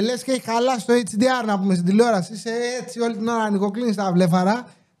και λες και έχει χαλάσει το HDR, να πούμε, στην τηλεόραση. Είσαι έτσι όλη την ώρα, νοικοκλίνεις τα βλέφαρα,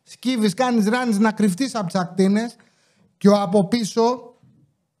 σκύβεις, κάνεις ράνεις να κρυφτείς από τις ακτίνες και ο από πίσω,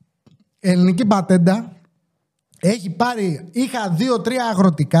 ελληνική πατέντα, έχει πάρει, είχα 2-3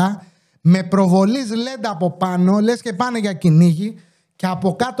 αγροτικά με προβολής LED από πάνω, λες και πάνε για κυνήγι και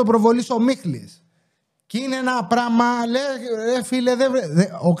από κάτω προβολής ομίχλης. Και είναι ένα πράγμα, λέει, φίλε,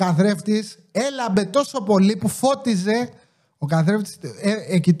 ο καθρέφτης έλαμπε τόσο πολύ που φώτιζε. Ο καθρέφτης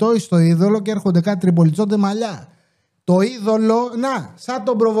εκοιτώει στο είδωλο και έρχονται κάτι τριπολιτσόντε μαλλιά. Το είδωλο, να, σαν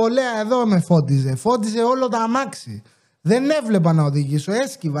τον προβολέα εδώ με φώτιζε. Φώτιζε όλο το αμάξι. Δεν έβλεπα να οδηγήσω.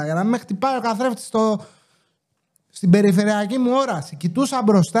 Έσκυβα για να με χτυπάει ο καθρέφτης στην περιφερειακή μου όραση. Κοιτούσα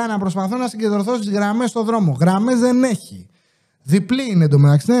μπροστά να προσπαθώ να συγκεντρωθώ στις γραμμές στον δρόμο. Γραμμές δεν έχει. Διπλή είναι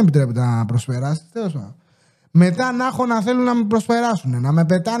εντωμεταξύ, δεν επιτρέπεται να προσπεράσει. Τέλος πάντων. Μετά να έχω να θέλουν να με προσπεράσουν, να με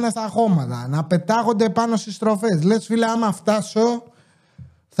πετάνε στα χώματα, να πετάγονται πάνω στις στροφές. Λες φίλε, άμα φτάσω,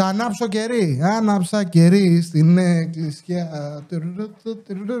 θα ανάψω κερί. Άναψα κερί στην εκκλησιά.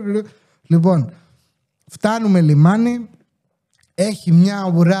 Λοιπόν, φτάνουμε λιμάνι. Έχει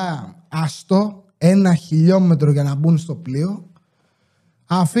μια ουρά αστό, 1 χιλιόμετρο για να μπουν στο πλοίο.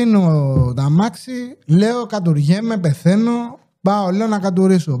 Αφήνω τα αμάξι, λέω κατουργέμαι, πεθαίνω. Πάω, λέω να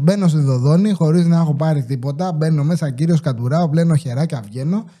κατουρίσω. Μπαίνω στη Δοδόνη χωρίς να έχω πάρει τίποτα. Μπαίνω μέσα, κύριος κατουράω, πλένω χεράκια,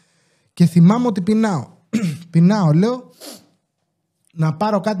 βγαίνω και θυμάμαι ότι πεινάω. Πεινάω, λέω, να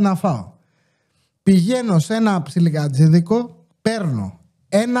πάρω κάτι να φάω. Πηγαίνω σε ένα ψιλικατζίδικο, παίρνω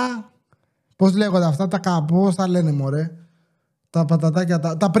ένα, πώς λέγονται αυτά, πώς τα λένε μωρέ, τα πατατάκια,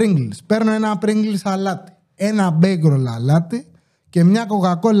 τα Pringles. Παίρνω ένα Pringles αλάτι, ένα μπέικρολ αλάτι και μια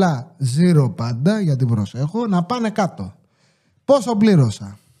Coca-Cola Zero πάντα, γιατί προσέχω, να πάνε κάτω. Πόσο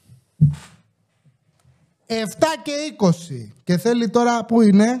πλήρωσα? 7 και 20. Και θέλει τώρα, πού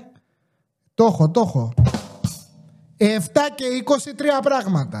είναι? Το έχω. 7 και 23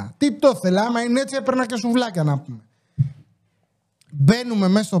 πράγματα. Τι το θέλα, άμα είναι έτσι έπαιρνα και σουβλάκια να πούμε. Μπαίνουμε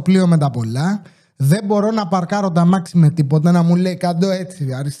μέσα στο πλοίο με τα πολλά. Δεν μπορώ να παρκάρω τα αμάξι με τίποτα. Να μου λέει κάτω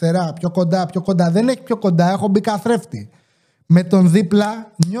έτσι, αριστερά, πιο κοντά. Δεν έχει πιο κοντά, έχω μπει καθρέφτη. Με τον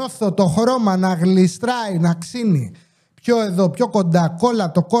δίπλα νιώθω το χρώμα να γλιστράει, να ξύνει. Πιο εδώ, πιο κοντά,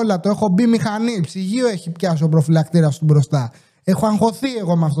 κόλλατο, έχω μπει μηχανή, ψυγείο έχει πιάσει ο προφυλακτήρας του μπροστά. Έχω αγχωθεί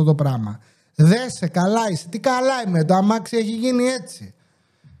εγώ με αυτό το πράγμα. Δέσε, καλά είσαι. Τι καλά είμαι, το αμάξι έχει γίνει έτσι.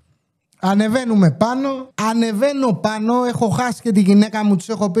 Ανεβαίνω πάνω, έχω χάσει και τη γυναίκα μου, τους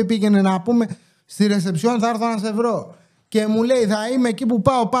έχω πει πήγαινε να πούμε στη ρεσεψιόν θα έρθω να σε βρω. Και μου λέει θα είμαι εκεί που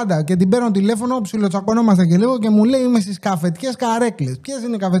πάω πάντα. Και την παίρνω τηλέφωνο, ψιλοτσακωνόμαστε και λίγο και μου λέει είμαι στις καφετικές καρέκλες. Ποιες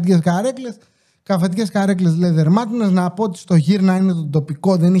είναι οι καφετικές καρέκλες? Καφετικές καρέκλες λέει δερμάτινες. Να πω ότι στο γύρνα είναι το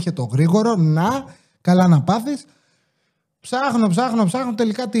τοπικό, δεν είχε το γρήγορο. Να, καλά να πάθεις. Ψάχνω,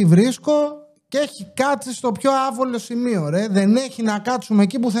 τελικά τη βρίσκω και έχει κάτσει στο πιο άβολο σημείο, ρε. Δεν έχει να κάτσουμε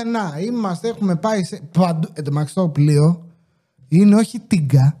εκεί πουθενά. Έχουμε πάει σε παντού. Εντάξει, το πλοίο είναι όχι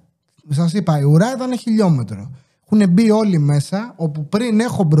τίγκα. Σας είπα, η ουρά ήταν χιλιόμετρο. Έχουν μπει όλοι μέσα, όπου πριν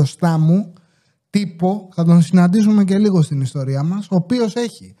έχω μπροστά μου τύπο, θα τον συναντήσουμε και λίγο στην ιστορία μας, ο οποίος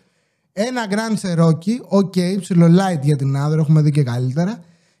έχει ένα Grand Cherokee, ok, ψιλο light για την άδρα, έχουμε δει και καλύτερα.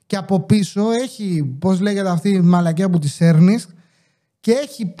 Και από πίσω έχει, πώς λέγεται αυτή η μαλακιά που τη σέρνεις, και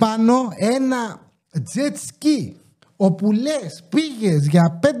έχει πάνω ένα jet ski. Όπου λες, πήγες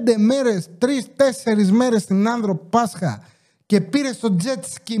για 5 μέρες, 3-4 μέρες στην Άνδρο Πάσχα και πήρες το jet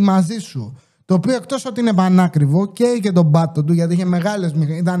ski μαζί σου. Το οποίο εκτός ότι είναι πανάκριβο και τον πάτο του, γιατί είχε μεγάλες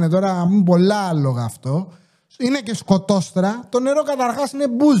μηχανές, ήταν τώρα πολλά άλογα αυτό. Είναι και σκοτόστρα. Το νερό καταρχάς είναι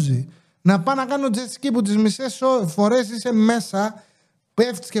μπούζι. Να πάω να κάνω jet ski που τις μισές φορές είσαι μέσα,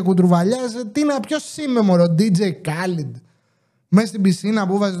 πέφτεις και κουτρουβαλιάζεσαι. Τι να, ποιος είμαι μωρό, DJ Khaled. Μέσα στην πισίνα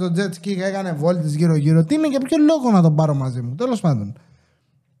που βάζει το jet ski και έκανε βόλτες γύρω-γύρω. Τι είναι, για ποιο λόγο να τον πάρω μαζί μου? Τέλος πάντων.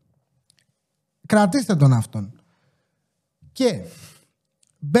 Κρατήστε τον αυτόν. Και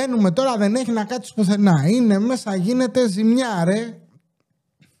μπαίνουμε τώρα, δεν έχει να κάτσεις πουθενά. Είναι μέσα, γίνεται ζημιά, ρε.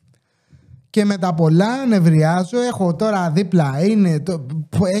 Και με τα πολλά νευριάζω. Έχω τώρα δίπλα,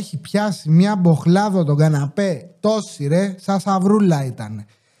 έχει πιάσει μια μποχλάδο τον καναπέ. Τόση, ρε, σαν σαυρούλα ήταν.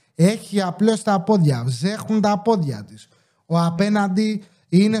 Έχει απλώς τα πόδια, ζέχουν τα πόδια της. Ο απέναντι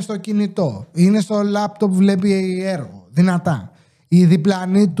είναι στο κινητό, είναι στο λάπτοπ, βλέπει έργο, δυνατά. Η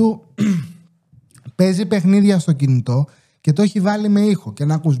διπλανή του παίζει παιχνίδια στο κινητό και το έχει βάλει με ήχο και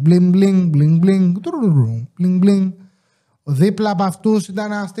να ακούς μπλιν μπλιν μπλιν μπλιν μπλιν μπλιν. Ο δίπλα από αυτούς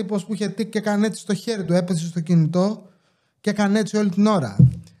ήταν ένας τύπος που είχε τίκ και έκανε έτσι στο χέρι του, έπεσε στο κινητό και έκανε έτσι όλη την ώρα.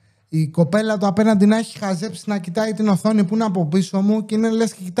 Η κοπέλα του απέναντι να έχει χαζέψει να κοιτάει την οθόνη που είναι από πίσω μου και είναι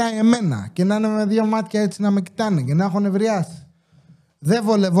λες και κοιτάει εμένα και να είναι με 2 μάτια έτσι να με κοιτάνε και να έχω νευριάσει. Δεν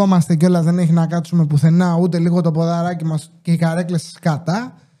βολευόμαστε κιόλας, δεν έχει να κάτσουμε πουθενά ούτε λίγο το ποδαράκι μας και οι καρέκλες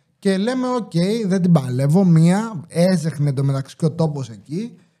σκατά και λέμε οκ, δεν την παλεύω, μία έζεχνε το μεταξύ και ο τόπος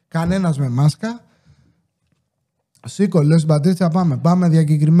εκεί, κανένας με μάσκα. Σήκω, λέω στην Πατρίτσια πάμε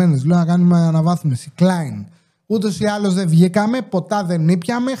διακεκριμένες, λέω να κάνουμε αναβάθμιση, Klein. Ούτως ή άλλως δεν βγήκαμε, ποτά δεν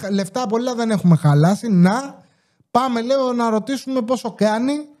ήπιαμε, λεφτά πολλά δεν έχουμε χαλάσει. Να πάμε, λέω, να ρωτήσουμε πόσο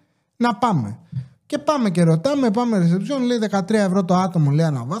κάνει, να πάμε. Και πάμε και ρωτάμε, πάμε ρεσεψιόν, λέει 13 ευρώ το άτομο, λέει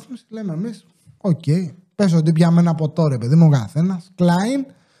αναβάθμιση. Λέμε εμείς, οκ, πες ότι πιάμε ένα ποτό, ρε παιδί μου, καθένας.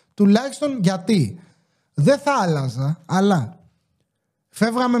 Klein, τουλάχιστον γιατί δεν θα άλλαζα, αλλά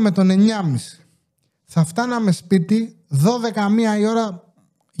φεύγαμε με τον 9,5. θα φτάναμε σπίτι 12-1 η ώρα,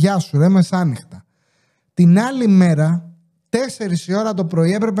 γεια σου ρε, μεσάνυχτα. Την άλλη μέρα, 4 η ώρα το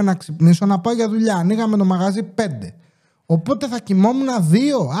πρωί έπρεπε να ξυπνήσω να πάω για δουλειά. Ανοίγαμε το μαγαζί 5. Οπότε θα κοιμόμουν 2,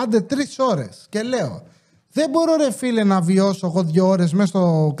 άντε 3 ώρες. Και λέω, δεν μπορώ ρε φίλε να βιώσω εγώ 2 ώρες μέσα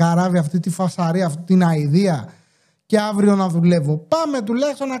στο καράβι αυτή τη φασαρία, αυτή την αηδία και αύριο να δουλεύω. Πάμε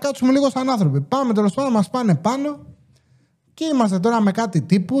τουλάχιστον να κάτσουμε λίγο σαν άνθρωποι. Πάμε τέλος πάντων, μας πάνε πάνω και είμαστε τώρα με κάτι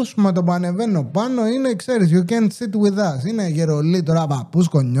τύπους. Με το που ανεβαίνω πάνω είναι, ξέρεις, you can't sit with us. Είναι γερολί τώρα, παππούς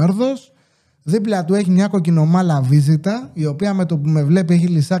κονιόρδος. Δίπλα του έχει μια κοκκινομάλα βίζιτα, η οποία με το που με βλέπει έχει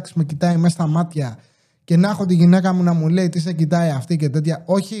λυσάξει, με κοιτάει μέσα στα μάτια. Και να έχω τη γυναίκα μου να μου λέει τι σε κοιτάει αυτή και τέτοια.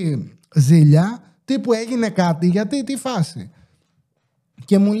 Όχι ζήλια, τύπου έγινε κάτι, γιατί τι φάση.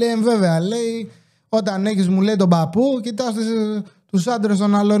 Και μου λέει, βέβαια, λέει, όταν έχεις, μου λέει, τον παππού, κοιτάς τους άντρες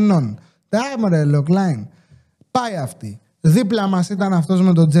των αλωνών. Τάμρε, λέω, Κλάιν. Πάει αυτή. Δίπλα μας ήταν αυτός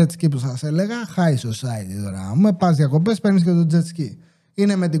με το jet ski που σας έλεγα. High society τώρα. Με πας διακοπές, παίρνεις και το jet ski.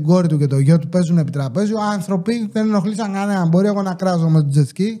 Είναι με την κόρη του και το γιο του, παίζουν επί τραπέζιου. Άνθρωποι δεν ενοχλήσαν κανέναν. Μπορεί εγώ να κράζω με το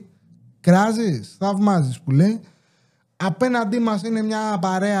jet ski. Κράζεις, θαυμάζεις που λέει. Απέναντί μας είναι μια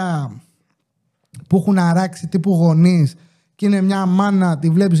παρέα που έχουν αράξει τύπου γονείς και είναι μια μάνα, τη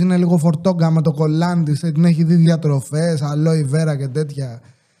βλέπεις, είναι λίγο φορτόγκα με το κολλάν της, την έχει δει διατροφές, αλόι βέρα και τέτοια.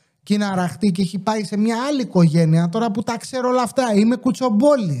 Και είναι αραχτή και έχει πάει σε μια άλλη οικογένεια. Τώρα που τα ξέρω όλα αυτά, είμαι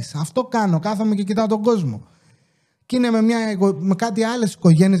κουτσομπόλης. Αυτό κάνω, κάθομαι και κοιτάω τον κόσμο. Και είναι με κάτι άλλες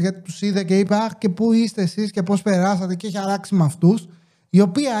οικογένειες, γιατί τους είδε και είπε, αχ, και πού είστε εσείς και πώς περάσατε, και έχει αράξει με αυτούς. Η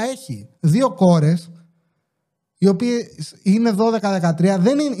οποία έχει 2 κόρες, οι οποίες είναι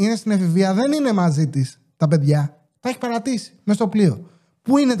 12-13, είναι στην εφηβεία, δεν είναι μαζί της τα παιδιά. Τα έχει παρατήσει μέσα στο πλοίο.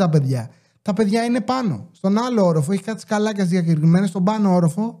 Πού είναι τα παιδιά? Τα παιδιά είναι πάνω, στον άλλο όροφο. Έχει κάτι σκαλάκια διακεκριμένες στον πάνω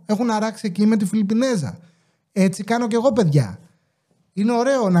όροφο. Έχουν αράξει εκεί με τη Φιλιππινέζα. Έτσι κάνω κι εγώ παιδιά. Είναι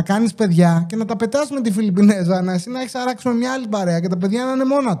ωραίο να κάνεις παιδιά και να τα πετάς με τη Φιλιππινέζα, εσύ να έχεις αράξει με μια άλλη παρέα και τα παιδιά να είναι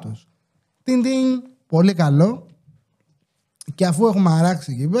μόνα τους. Τιν τιν. Πολύ καλό. Και αφού έχουμε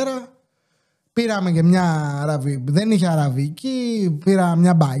αράξει εκεί πέρα, πήραμε και μια δεν είχε αραβική, πήρα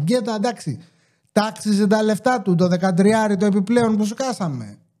μια μπαγκέτα, εντάξει. Τάξιζε τα λεφτά του, το 13 το επιπλέον που σου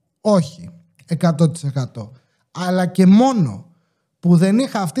κάσαμε? Όχι, 100%. Αλλά και μόνο που δεν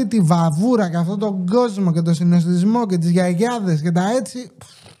είχα αυτή τη βαβούρα και αυτόν τον κόσμο και τον συναισθησμό και τις γιαγιάδες και τα έτσι,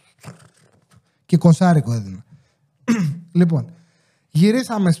 και κοσάρικο έδινα. Λοιπόν,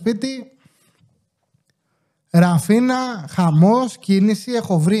 γυρίσαμε σπίτι, ραφίνα, χαμός, κίνηση.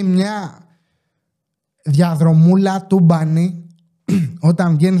 Έχω βρει μια διαδρομούλα τούμπανη.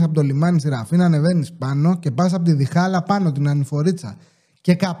 Όταν βγαίνεις από το λιμάνι στη Ραφίνα, ανεβαίνεις πάνω και πας από τη Διχάλα πάνω, την ανηφορίτσα,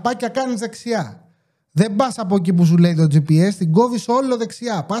 και καπάκια κάνεις δεξιά. Δεν πας από εκεί που σου λέει το GPS, την κόβεις όλο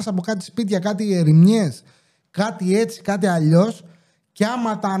δεξιά. Πας από κάτι σπίτια, κάτι ερημιές, κάτι έτσι, κάτι αλλιώς, και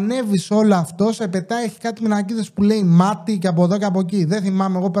άμα τα ανέβεις όλο αυτό, σε πετάει, έχει κάτι μηνακίδες που λέει μάτι και από εδώ και από εκεί. Δεν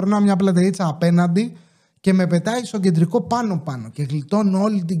θυμάμαι, εγώ περνάω μια πλατερίτσα απέναντι και με πετάει στο κεντρικό πάνω και γλιτώνω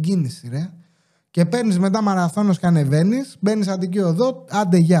όλη την κίνηση, ρε. Και παίρνεις μετά μαραθώνος και ανεβαίνεις, μπαίνεις Αττική Οδό,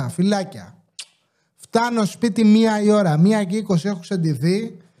 άντε γεια, φυλάκια. Φτάνω σπίτι 1 η ώρα, 1:20 έχω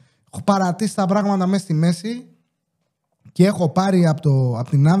ξεντηθεί, έχω παρατήσει τα πράγματα μέσα στη μέση και έχω πάρει από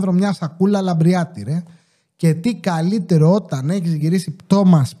την Άνδρο μια σακούλα λαμπριάτη, ρε. Και τι καλύτερο όταν έχεις γυρίσει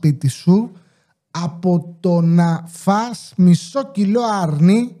πτώμα σπίτι σου από το να φας μισό κιλό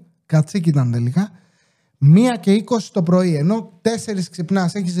αρνί, κατσίκι ήταν τελικά, 1:20 το πρωί, ενώ 4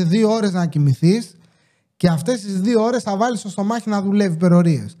 ξυπνάς, έχεις 2 ώρες να κοιμηθείς και αυτές τις 2 ώρες θα βάλεις στο στομάχι να δουλεύει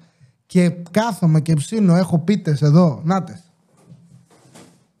υπερορίες. Και κάθομαι και ψήνω, έχω πίτες εδώ, νάτες.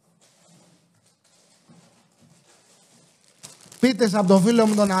 Πίτες από το φίλο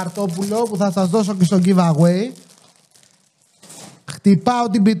μου τον Αρτόπουλο που θα σας δώσω και στο giveaway. Χτυπάω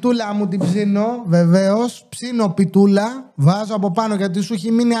την πιτούλα μου, την ψήνω, βεβαίως. Ψήνω πιτούλα, βάζω από πάνω γιατί σου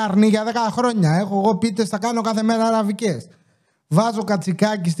έχει μείνει αρνί για 10 χρόνια. Έχω εγώ πίτες, θα κάνω κάθε μέρα αραβικές. Βάζω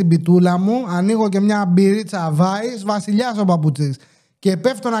κατσικάκι στην πιτούλα μου, ανοίγω και μια μπυρίτσα βάης, βασιλιάς ο παπουτσής. Και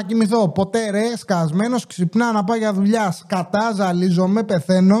πέφτω να κοιμηθώ. Ποτέ ρε, σκασμένος, ξυπνά να πάω για δουλειά. Σκατά, ζαλίζομαι,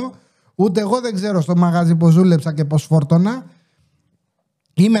 πεθαίνω. Ούτε εγώ δεν ξέρω στο μαγαζί πως δούλεψα και πως φόρτωνα.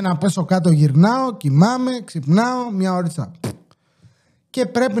 Είμαι να πέσω κάτω, γυρνάω, κοιμάμαι, ξυπνάω, 1 ώριτσα. Και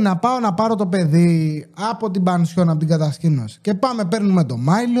πρέπει να πάω να πάρω το παιδί από την πανσιόν, από την κατασκήνωση. Και πάμε, παίρνουμε το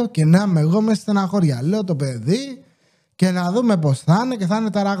Μάιλο και να είμαι εγώ μέσα στεναχώρια. Λέω το παιδί και να δούμε πώς θα είναι και θα είναι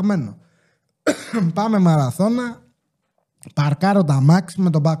ταραγμένο. Πάμε μαραθώνα, παρκάρω τα αμάξι, με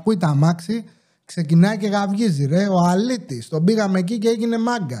τον πακούι τα αμάξι, ξεκινάει και γαυγίζει ρε. Ο αλήτης, τον πήγαμε εκεί και έγινε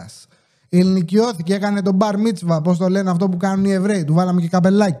μάγκας. Ελληνικιώθηκε, έκανε τον μπαρ μίτσβα, πώς το λένε αυτό που κάνουν οι Εβραίοι, του βάλαμε και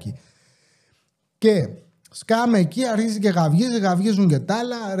καπελάκι. Και Σκάμε εκεί, αρχίζει και γαυγίζουν και τα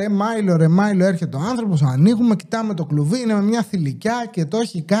άλλα. Ρε Μάιλο, έρχεται ο άνθρωπος. Ανοίγουμε, κοιτάμε το κλουβί. Είναι με μια θηλυκιά και το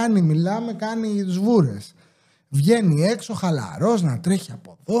έχει κάνει, μιλάμε, κάνει σβούρες. Βγαίνει έξω χαλαρός, να τρέχει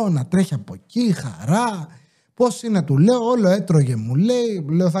από εδώ, να τρέχει από εκεί, χαρά. Πώς είναι, του λέω, όλο έτρωγε, μου λέει.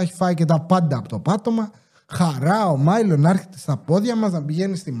 Λέω, θα έχει φάει και τα πάντα από το πάτωμα. Χαρά ο Μάιλο να έρχεται στα πόδια μας, να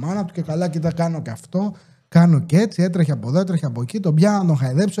πηγαίνει στη μάνα του και καλά, κοίτα, κάνω και αυτό. Κάνω και έτσι, έτρεχε από εδώ, έτρεχε από εκεί. Τον πιάνω να τον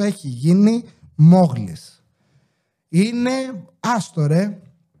χαϊδέψω, έχει γίνει μόγλης. Είναι άστο ρε.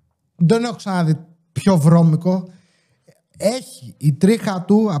 Δεν έχω ξαναδεί πιο βρώμικο. Έχει η τρίχα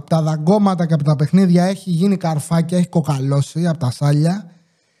του από τα δαγκώματα και από τα παιχνίδια, έχει γίνει καρφάκια, έχει κοκαλώσει από τα σάλια.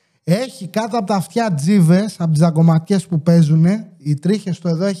 Έχει κάτω από τα αυτιά τζίβες από τις δαγκωματιές που παίζουνε. Οι τρίχες του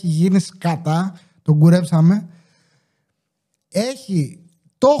εδώ έχει γίνει σκατά. Τον κουρέψαμε. Έχει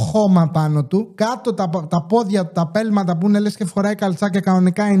το χώμα πάνω του. Κάτω τα πόδια του, τα πέλματα που είναι λες και φοράει καλτσάκια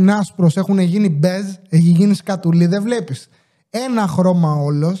κανονικά, είναι άσπρος, έχουν γίνει μπέζ, έχει γίνει σκατουλί. Δεν βλέπεις ένα χρώμα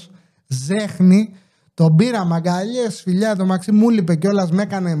όλος. Ζέχνει. Τον πήρα μαγκαλιές, φιλιά, το μαξί μου λείπε κιόλας, με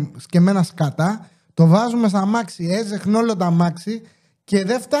έκανε σκεμμένα σκατά. Το βάζουμε στα μάξι, έζεχνε όλο τα μάξι. Και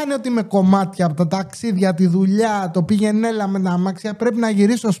δεν φτάνει ότι με κομμάτια από τα ταξίδια, τη δουλειά, το πήγαινε έλα με τα αμάξια. Πρέπει να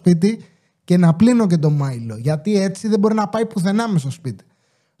γυρίσω στο σπίτι και να πλύνω και τον Μάιλο. Γιατί έτσι δεν μπορεί να πάει πουθενά μες στο σπίτι.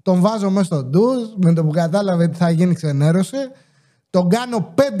 Τον βάζω μέσα στο ντουζ, με το που κατάλαβε τι θα γίνει, ξενέρωσε. Τον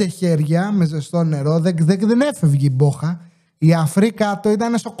κάνω 5 χέρια με ζεστό νερό. Δεν έφευγε η μπόχα. Η Αφρίκα το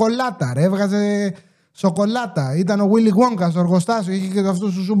ήταν σοκολάτα, ρε. Έβγαζε σοκολάτα. Ήταν ο Willy Wonka στο εργοστάσιο. Είχε και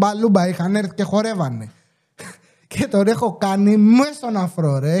αυτούς του Ζουμπαλούμπα. Είχαν έρθει και χορεύανε. Και τον έχω κάνει μέσα στον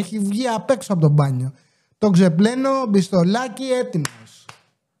αφρό, ρε. Έχει βγει απ' έξω από το μπάνιο. Τον ξεπλένω, μπιστολάκι, έτοιμος.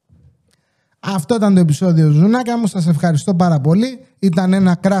 Αυτό ήταν το επεισόδιο, ζουνάκια μου. Σας ευχαριστώ πάρα πολύ. Ήταν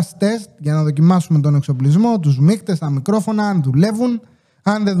ένα crash test για να δοκιμάσουμε τον εξοπλισμό, τους μίκτες, τα μικρόφωνα, αν δουλεύουν.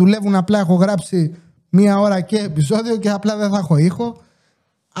 Αν δεν δουλεύουν, απλά έχω γράψει 1 ώρα και επεισόδιο και απλά δεν θα έχω ήχο.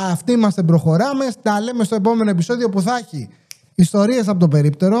 Αυτοί είμαστε, προχωράμε. Τα λέμε στο επόμενο επεισόδιο που θα έχει ιστορίες από το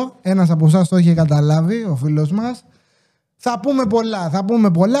περίπτερο. Ένας από εσάς το είχε καταλάβει, ο φίλος μας. Θα πούμε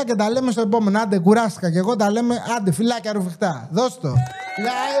πολλά και τα λέμε στο επόμενο. Άντε, κουράστηκα και εγώ, τα λέμε. Άντε, φυλάκια ρουφιχτά. Δώσ' το.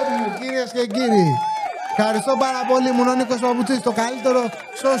 Live μου, κυρίες και κύριοι. Ευχαριστώ πάρα πολύ. Μου ο Νίκος Παπουτσής, το καλύτερο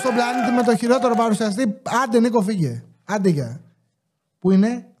show στον πλανήτη με το χειρότερο παρουσιαστή. Άντε, Νίκο, φύγε. Άντε, για. Πού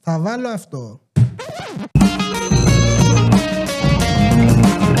είναι, θα βάλω αυτό.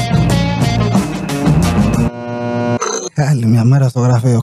 Άλλη μια μέρα στο γραφείο.